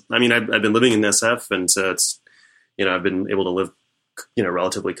been living in SF, and so it's, I've been able to live,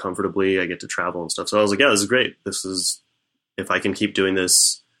 relatively comfortably. I get to travel and stuff. So I was like, yeah, this is great. If I can keep doing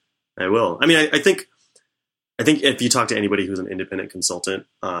this, I will. I mean, I think if you talk to anybody who's an independent consultant,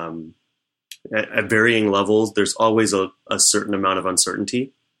 at varying levels, there's always a certain amount of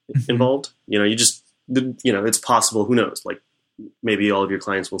uncertainty involved. It's possible, who knows, like maybe all of your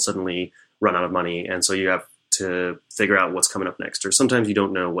clients will suddenly run out of money. And so you have to figure out what's coming up next, or sometimes you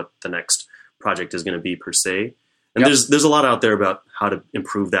don't know what the next project is going to be per se. And there's a lot out there about how to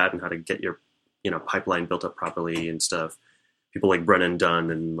improve that and how to get your, pipeline built up properly and stuff. People like Brennan Dunn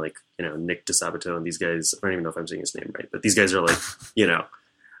and like, Nick DeSabato and these guys, I don't even know if I'm saying his name right, but these guys are like,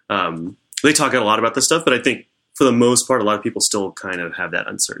 they talk a lot about this stuff, but I think for the most part, a lot of people still kind of have that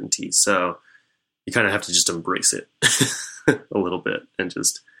uncertainty. So you kind of have to just embrace it a little bit and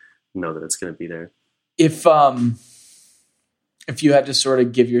just know that it's going to be there. If you had to sort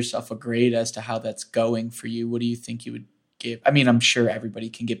of give yourself a grade as to how that's going for you, what do you think you would give? I mean, I'm sure everybody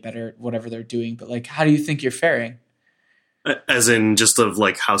can get better at whatever they're doing, but like, how do you think you're faring? As in just of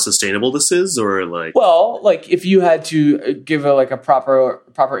like how sustainable this is, or like, well, like if you had to give a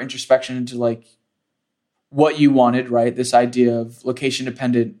proper introspection into like what you wanted, right? This idea of location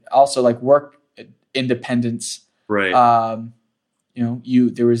dependent, also like work independence, right?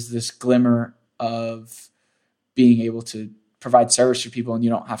 There was this glimmer of being able to provide service for people, and you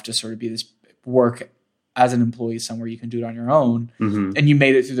don't have to sort of be this work as an employee somewhere. You can do it on your own, and you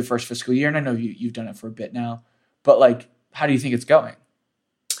made it through the first fiscal year. And I know you've done it for a bit now, but like, how do you think it's going?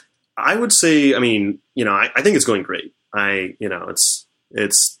 I would say, I mean, I think it's going great.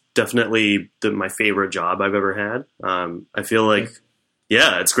 It's definitely my favorite job I've ever had. I feel like,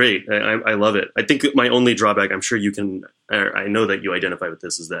 it's great. I love it. I think my only drawback, I'm sure I know that you identify with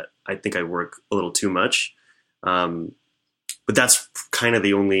this, is that I think I work a little too much. But that's kind of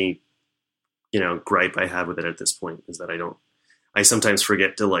the only, gripe I have with it at this point, is that I sometimes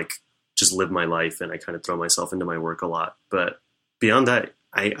forget to like just live my life, and I kind of throw myself into my work a lot. But beyond that,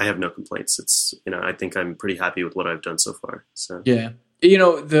 I have no complaints. It's, I think I'm pretty happy with what I've done so far. So Yeah.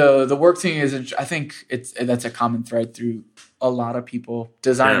 The work thing is, I think that's a common thread through a lot of people,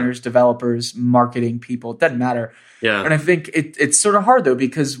 designers, developers, marketing people. It doesn't matter. Yeah. And I think it's sort of hard though,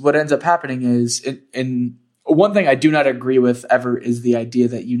 because what ends up happening is, and one thing I do not agree with ever is the idea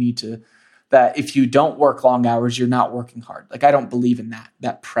that that if you don't work long hours, you're not working hard. Like, I don't believe in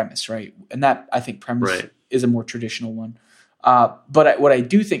that premise, right? And that, I think, premise is a more traditional one. But what I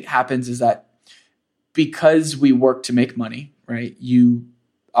do think happens is that because we work to make money, right? You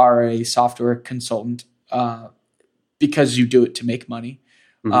are a software consultant because you do it to make money.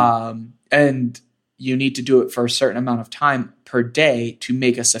 And you need to do it for a certain amount of time per day to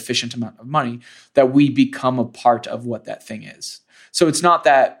make a sufficient amount of money that we become a part of what that thing is. So it's not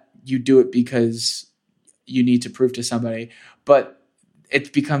that you do it because you need to prove to somebody, but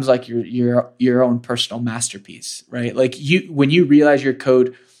it becomes like your own personal masterpiece, right? Like, when you realize your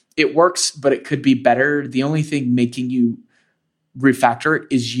code, it works, but it could be better. The only thing making you refactor it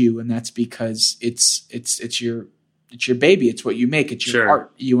is you, and that's because it's your baby. It's what you make. It's your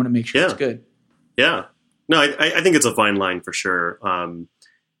art. You want to make sure it's good. Yeah. No, I think it's a fine line for sure. And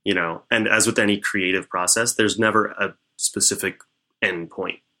as with any creative process, there's never a specific end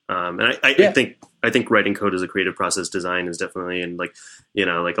point. And I think writing code is a creative process. Design is definitely, and like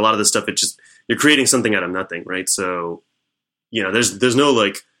a lot of this stuff, you're creating something out of nothing, right? So, there's no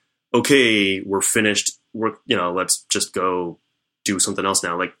like, okay, we're finished. Let's just go do something else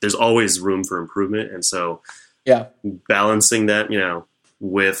now. Like, there's always room for improvement. And so balancing that,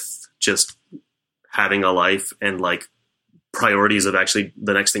 with just having a life and like priorities of actually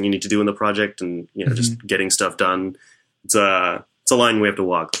the next thing you need to do in the project, and, just getting stuff done. It's a line we have to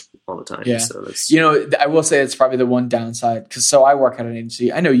walk all the time. Yeah. So that's, I will say it's probably the one downside, so I work at an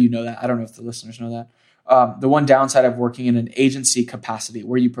agency. I know you know that. I don't know if the listeners know that. The one downside of working in an agency capacity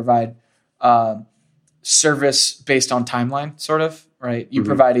where you provide service based on timeline, sort of, right? You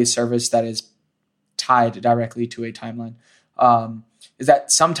provide a service that is tied directly to a timeline, is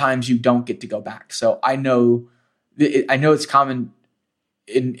that sometimes you don't get to go back. So I know it's common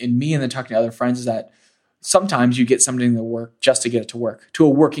in me, and then talking to other friends, is that sometimes you get something to work just to get it to work to a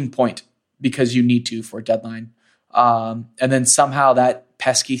working point because you need to for a deadline. And then somehow that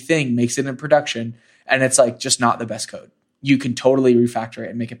pesky thing makes it in production, and it's like just not the best code. You can totally refactor it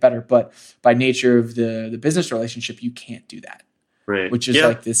and make it better, but by nature of the business relationship, you can't do that. Right. Which is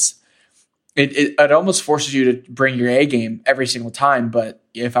like this, it almost forces you to bring your A game every single time. But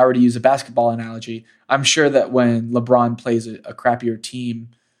if I were to use a basketball analogy, I'm sure that when LeBron plays a crappier team,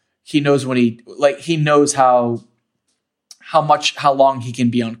 he knows he knows how long he can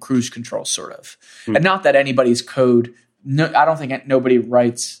be on cruise control, sort of. And not that anybody's code, I don't think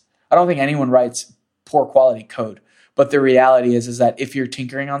anyone writes poor quality code. But the reality is that if you're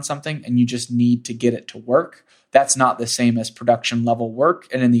tinkering on something and you just need to get it to work, that's not the same as production level work.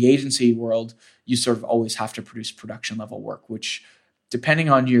 And in the agency world, you sort of always have to produce production level work, which, depending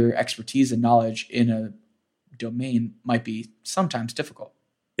on your expertise and knowledge in a domain, might be sometimes difficult.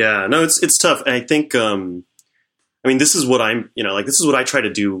 Yeah, no, it's tough. And I think, this is what this is what I try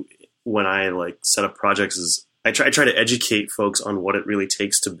to do when I like set up projects, is I try to educate folks on what it really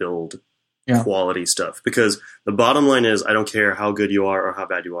takes to build quality stuff. Because the bottom line is, I don't care how good you are or how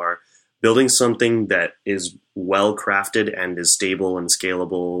bad you are, building something that is well crafted and is stable and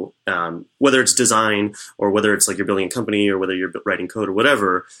scalable, whether it's design or whether it's like you're building a company or whether you're writing code or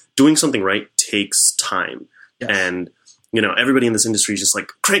whatever, doing something right takes time. Yes. And everybody in this industry is just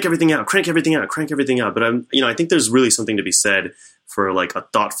like, crank everything out. But I think there's really something to be said for like a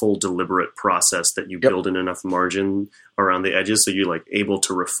thoughtful, deliberate process that you build in enough margin around the edges so you're like able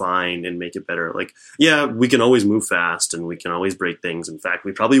to refine and make it better. Like, yeah, we can always move fast and we can always break things. In fact,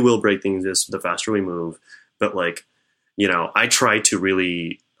 we probably will break things the faster we move. But like, I try to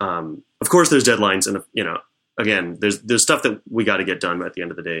really, of course there's deadlines, and again, there's stuff that we got to get done at the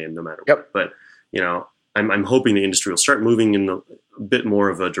end of the day, and no matter what. But I'm hoping the industry will start moving in a bit more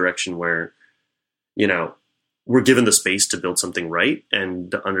of a direction where, we're given the space to build something right,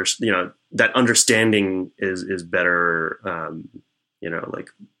 and that understanding is better, like,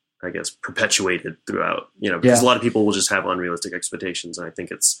 I guess, perpetuated throughout, because a lot of people will just have unrealistic expectations. And I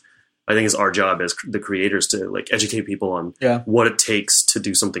think it's our job as the creators to like educate people on what it takes to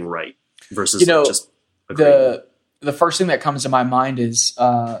do something right versus just agreeing. The first thing that comes to my mind is,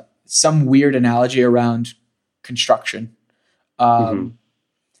 some weird analogy around construction.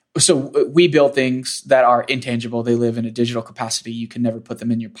 So we build things that are intangible. They live in a digital capacity. You can never put them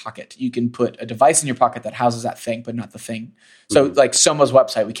in your pocket. You can put a device in your pocket that houses that thing, but not the thing. So like Soma's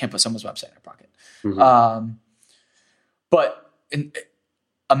website, we can't put Soma's website in our pocket. But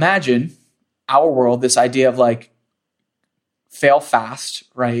imagine our world, this idea of like fail fast,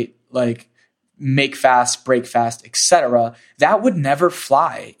 right? Like make fast, break fast, etc. That would never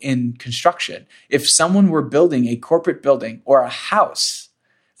fly in construction. If someone were building a corporate building or a house,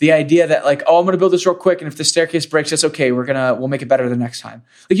 the idea that like, oh, I'm going to build this real quick, and if the staircase breaks, it's okay. We'll make it better the next time.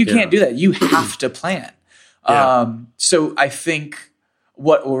 Like you can't do that. You have to plan. So I think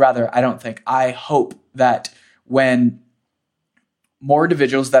I hope that when more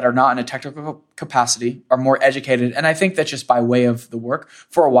individuals that are not in a technical capacity are more educated, and I think that just by way of the work,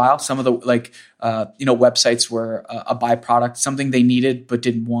 for a while, some of the websites were a byproduct, something they needed but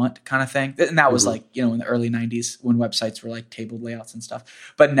didn't want, kind of thing. And that was like in the early '90s when websites were like tabled layouts and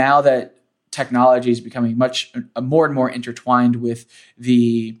stuff. But now that technology is becoming much more and more intertwined with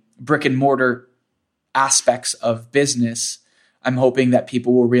the brick and mortar aspects of business, I'm hoping that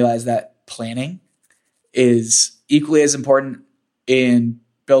people will realize that planning is equally as important in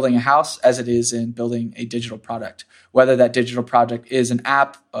building a house as it is in building a digital product, whether that digital product is an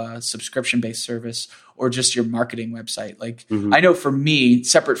app, a subscription-based service, or just your marketing website. Like I know for me,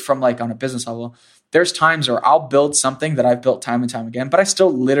 separate from like on a business level, there's times where I'll build something that I've built time and time again, but I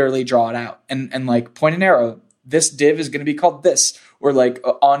still literally draw it out and like point an arrow. This div is going to be called this, or like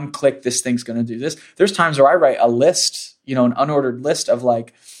on click, this thing's going to do this. There's times where I write a list, an unordered list of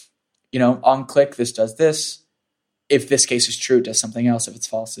like, on click, this does this. If this case is true, it does something else. If it's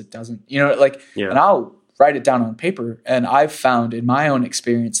false, it doesn't. And I'll write it down on paper. And I've found in my own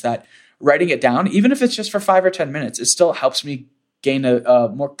experience that writing it down, even if it's just for 5 or 10 minutes, it still helps me gain a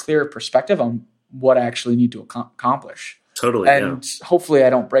more clear perspective on what I actually need to accomplish. Totally. And hopefully I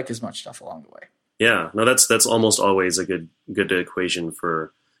don't break as much stuff along the way. Yeah. No, that's almost always a good equation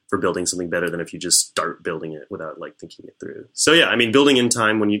for building something better than if you just start building it without like thinking it through. So yeah, I mean, building in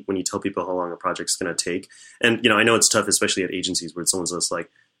time when you tell people how long a project's going to take. And, I know it's tough, especially at agencies where someone's just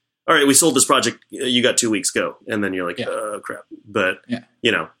like, all right, we sold this project. You got 2 weeks, go. And then you're like, oh crap. But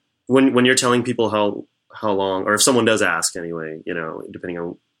when you're telling people how long, or if someone does ask anyway, depending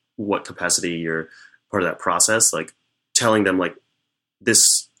on what capacity you're part of that process, like telling them like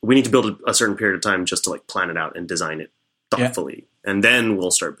this, we need to build a certain period of time just to like plan it out and design it thoughtfully. And then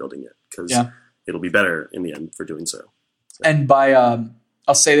we'll start building it because it'll be better in the end for doing so. And by,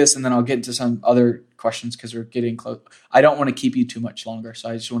 I'll say this and then I'll get into some other questions because we're getting close. I don't want to keep you too much longer, so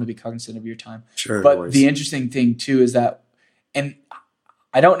I just want to be cognizant of your time. Sure. But the interesting thing too is that, and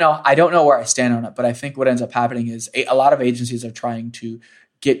I don't know where I stand on it, but I think what ends up happening is a lot of agencies are trying to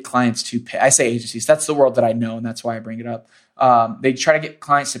get clients to pay. I say agencies, that's the world that I know, and that's why I bring it up. They try to get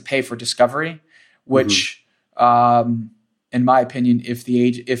clients to pay for discovery, which, in my opinion, if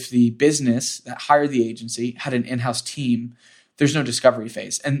the business that hired the agency had an in-house team, there's no discovery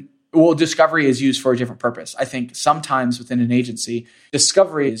phase. And discovery is used for a different purpose. I think sometimes within an agency,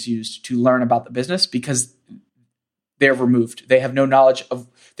 discovery is used to learn about the business because they're removed. They have no knowledge of,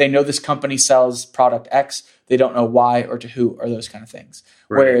 they know this company sells product X. They don't know why or to who or those kind of things.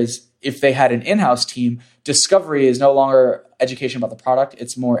 Right. Whereas if they had an in-house team, discovery is no longer education about the product.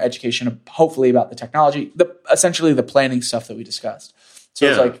 It's more education, hopefully, about the technology, essentially the planning stuff that we discussed. So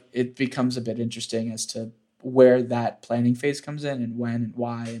it's like, it becomes a bit interesting as to where that planning phase comes in and when and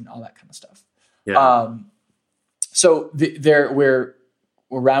why and all that kind of stuff. Yeah. So we're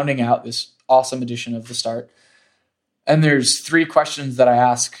rounding out this awesome edition of The Start. And there's 3 questions that I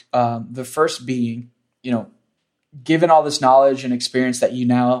ask. The first being, given all this knowledge and experience that you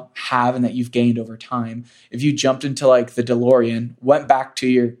now have and that you've gained over time, if you jumped into like the DeLorean, went back to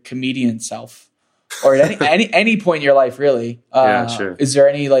your comedian self, or at any point in your life, really, sure. Is there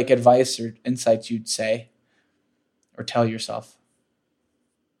any like advice or insights you'd say or tell yourself?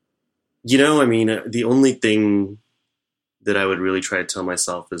 I mean, the only thing that I would really try to tell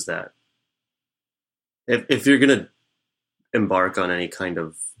myself is that if you're going to embark on any kind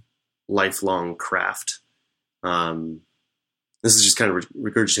of lifelong craft, this is just kind of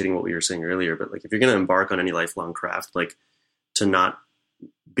regurgitating what we were saying earlier, but like if you're going to embark on any lifelong craft, like to not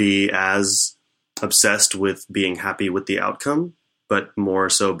be as obsessed with being happy with the outcome, but more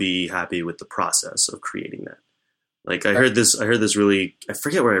so be happy with the process of creating that. Like I heard this really, I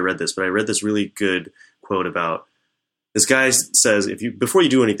forget where I read this, but I read this really good quote about this guy says, before you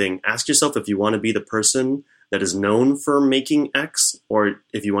do anything, ask yourself if you want to be the person that is known for making X, or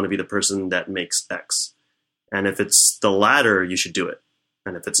if you want to be the person that makes X. And if it's the latter, you should do it.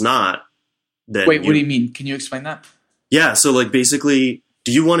 And if it's not, then wait, what do you mean? Can you explain that? Yeah. So like basically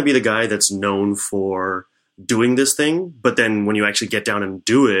do you want to be the guy that's known for doing this thing, but then when you actually get down and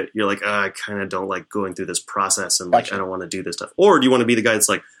do it, you're like, I kind of don't like going through this process, and like, I don't want to do this stuff. Or do you want to be the guy that's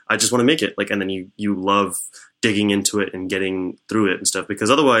like, I just want to make it, like, and then you love digging into it and getting through it and stuff, because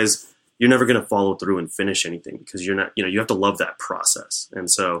otherwise you're never going to follow through and finish anything, because you're not, you have to love that process.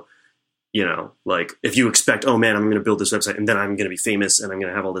 And so, like, if you expect, oh man, I'm going to build this website and then I'm going to be famous and I'm going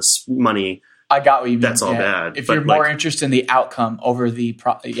to have all this money, I got what you mean. That's all bad. If you're more interested in the outcome over the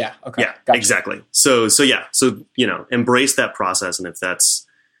okay. Yeah, gotcha. Exactly. So embrace that process, and if that's,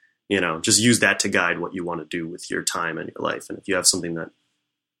 just use that to guide what you want to do with your time and your life. And if you have something that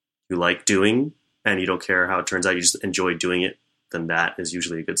you like doing and you don't care how it turns out, you just enjoy doing it, then that is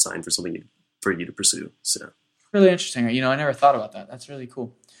usually a good sign for something for you to pursue. So really interesting. I never thought about that. That's really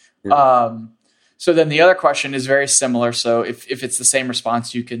cool. Yeah. So then the other question is very similar. So if it's the same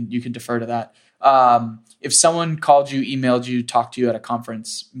response, you can defer to that. If someone called you, emailed you, talked to you at a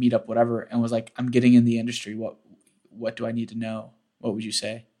conference, meetup, whatever, and was like, I'm getting in the industry, what do I need to know? What would you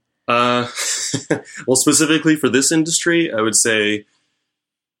say? Well, specifically for this industry, I would say,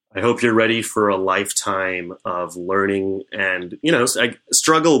 I hope you're ready for a lifetime of learning. And,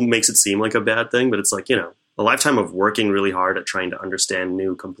 struggle makes it seem like a bad thing, but it's like, a lifetime of working really hard at trying to understand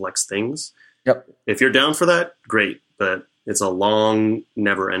new complex things. Yep. If you're down for that, great. But it's a long,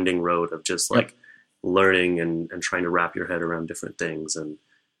 never-ending road of just like learning and trying to wrap your head around different things. And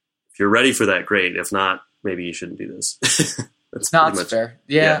if you're ready for that, great. If not, maybe you shouldn't do this. That's fair.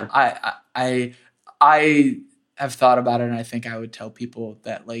 Yeah. I have thought about it, and I think I would tell people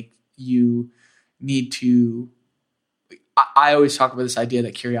that, like, you need to. I always talk about this idea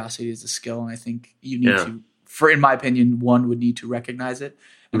that curiosity is a skill, and I think you need to. In my opinion, one would need to recognize it,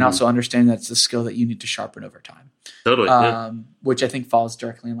 and also understand that it's a skill that you need to sharpen over time. Totally. Which I think falls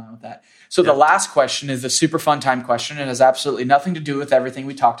directly in line with that. So the last question is the super fun time question, and has absolutely nothing to do with everything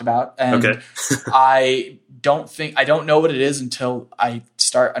we talked about. And I don't know what it is until I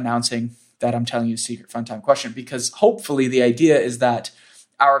start announcing that I'm telling you a secret fun time question, because hopefully the idea is that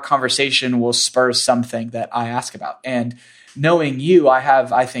our conversation will spur something that I ask about. And knowing you, I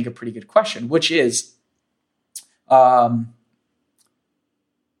have, I think, a pretty good question, which is,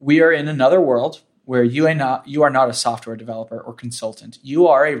 we are in another world where you are not a software developer or consultant. You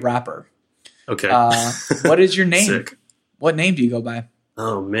are a rapper. Okay. What is your name? Sick. What name do you go by?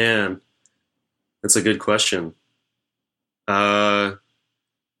 Oh man, that's a good question. It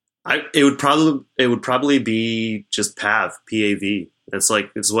would probably be just Pav, P-A-V.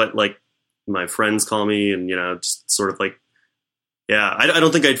 It's what like my friends call me, and just sort of like, I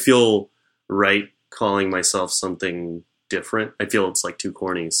don't think I'd feel right calling myself something different. I feel it's like too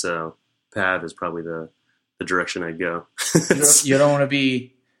corny. So Pav is probably the direction I'd go. You don't want to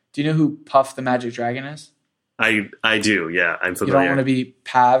be. Do you know who Puff the Magic Dragon is? I do. Yeah, I'm familiar. You don't want to be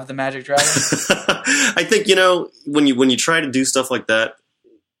Pav the Magic Dragon? I think when you try to do stuff like that,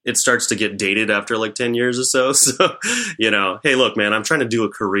 it starts to get dated after like 10 years or so. So, hey, look, man, I'm trying to do a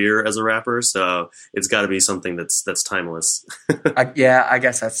career as a rapper, so it's got to be something that's timeless. I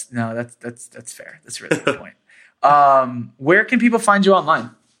guess that's fair. That's a really good point. Where can people find you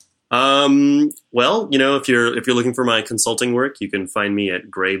online? Well, if you're looking for my consulting work, you can find me at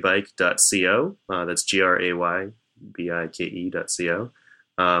graybike.co. That's graybike.co.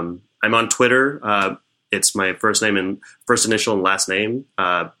 I'm on Twitter. It's my first initial and last name.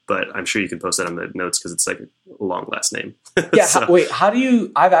 But I'm sure you can post that on the notes because it's like a long last name. Yeah. So,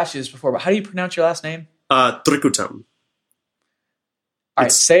 I've asked you this before, but how do you pronounce your last name? Trikutam. All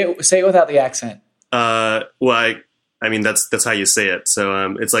right. Say it without the accent. Well, I mean, that's how you say it.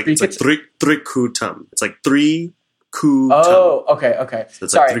 So, it's like Trikutam. It's like Trikutam. Oh, okay. So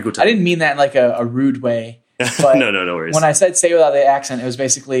sorry. Like I didn't mean that in like a rude way. But no worries. When I said say it without the accent, it was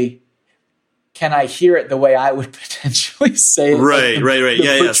basically, can I hear it the way I would potentially say it? Right.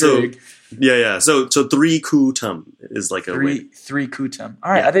 Yeah. So Trikutam is like a Trikutam.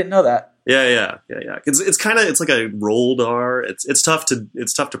 All right. Yeah. I didn't know that. Yeah. It's like a rolled R. It's tough to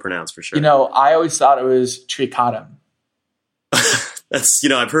pronounce for sure. I always thought it was Trikutam. That's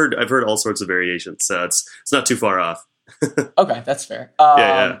I've heard all sorts of variations, so it's not too far off. Okay, that's fair.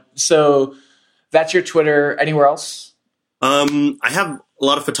 Yeah. So that's your Twitter. Anywhere else? I have a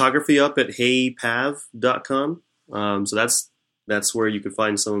lot of photography up at heypav.com. So that's where you can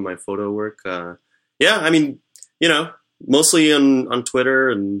find some of my photo work. I mean, mostly on Twitter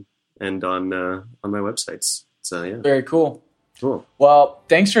and on my websites. So yeah. Very cool. Cool. Well,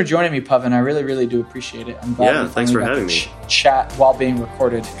 thanks for joining me, Pavan. I really, really do appreciate it. I'm glad thanks for having me. Chat while being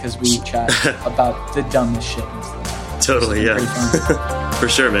recorded, because we chat about the dumbest shit most of the time. Totally, yeah. For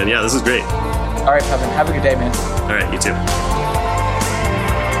sure, man. Yeah, this is great. All right, Pavan. Have a good day, man. All right, you too.